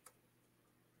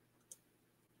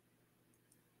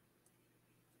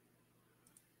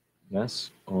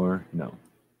 Yes or no?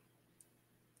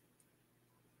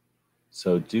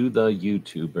 So do the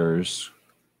YouTubers,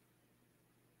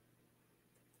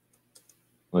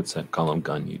 let's call them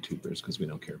gun YouTubers because we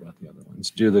don't care about the other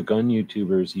ones. Do the gun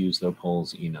YouTubers use the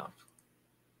polls enough?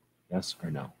 Yes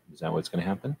or no? Is that what's going to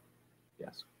happen?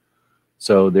 Yes.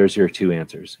 So there's your two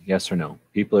answers, yes or no.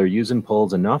 People are using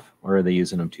polls enough, or are they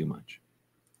using them too much?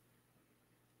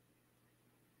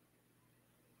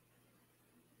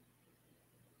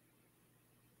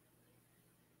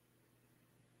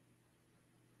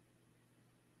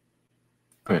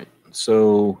 All right,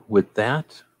 so with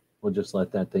that, we'll just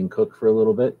let that thing cook for a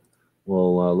little bit.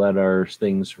 We'll let our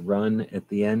things run at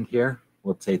the end here.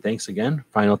 We'll say thanks again,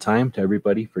 final time to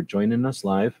everybody for joining us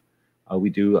live. We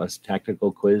do a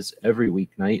tactical quiz every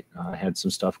weeknight. I had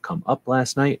some stuff come up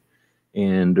last night,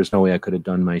 and there's no way I could have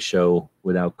done my show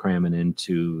without cramming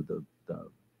into the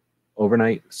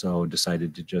overnight, so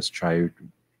decided to just try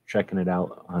checking it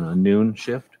out on a noon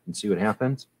shift and see what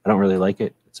happens. I don't really like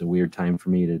it. It's a weird time for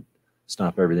me to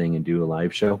stop everything and do a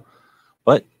live show,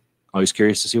 but always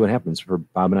curious to see what happens. For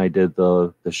Bob and I did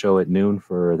the show at noon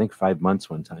for I think 5 months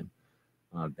one time,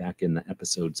 back in the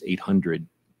episodes 800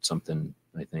 something,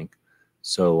 I think.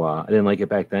 So I didn't like it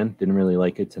back then. Didn't really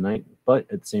like it tonight, but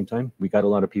at the same time, we got a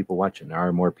lot of people watching. There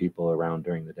are more people around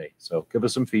during the day, so give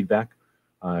us some feedback.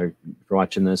 If you're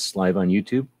watching this live on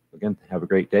YouTube, again, have a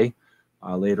great day.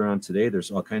 Later on today,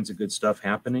 there's all kinds of good stuff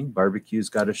happening. Barbecue's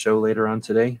got a show later on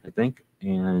today, I think,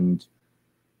 and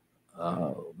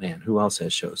man, who else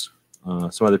has shows?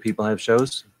 Some other people have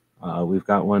shows. We've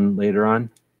got one later on.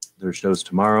 There's shows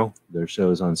tomorrow. There's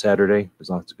shows on Saturday.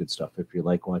 There's lots of good stuff. If you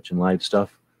like watching live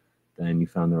stuff, then you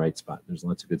found the right spot. There's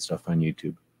lots of good stuff on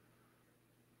YouTube.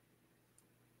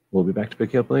 We'll be back to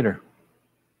pick you up later.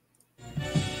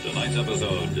 Tonight's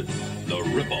episode, The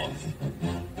Ripoff.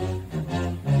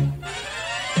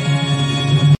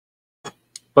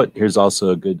 But here's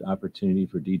also a good opportunity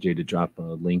for DJ to drop a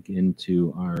link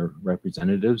into our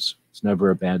representatives. It's never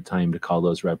a bad time to call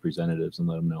those representatives and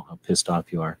let them know how pissed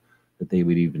off you are that they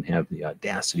would even have the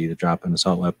audacity to drop an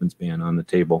assault weapons ban on the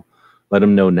table. Let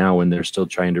them know now when they're still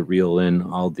trying to reel in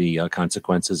all the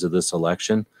consequences of this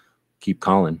election. Keep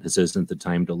calling. This isn't the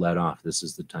time to let off. This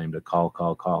is the time to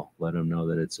call. Let them know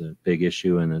that it's a big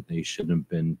issue and that they shouldn't have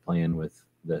been playing with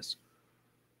this.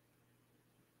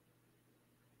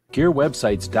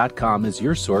 GearWebsites.com is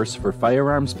your source for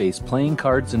firearms-based playing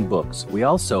cards and books. We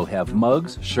also have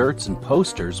mugs, shirts, and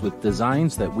posters with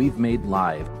designs that we've made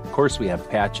live. Of course, we have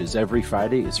patches. Every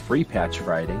Friday is Free Patch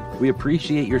Friday. We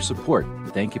appreciate your support.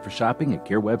 Thank you for shopping at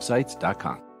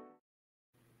GearWebsites.com.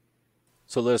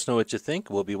 So let us know what you think.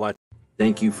 We'll be watching.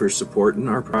 Thank you for supporting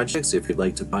our projects. If you'd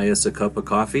like to buy us a cup of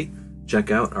coffee,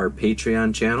 check out our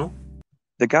Patreon channel.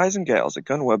 The guys and gals at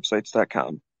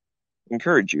GunWebsites.com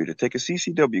encourage you to take a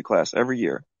CCW class every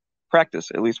year,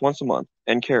 practice at least once a month,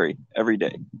 and carry every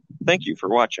day. Thank you for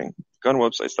watching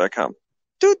GunWebsites.com.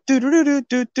 All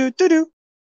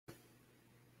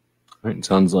right,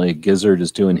 sounds like Gizzard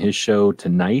is doing his show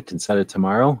tonight instead of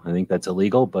tomorrow. I think that's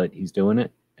illegal, but he's doing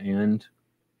it. And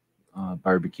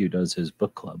Barbecue does his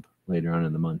book club later on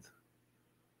in the month.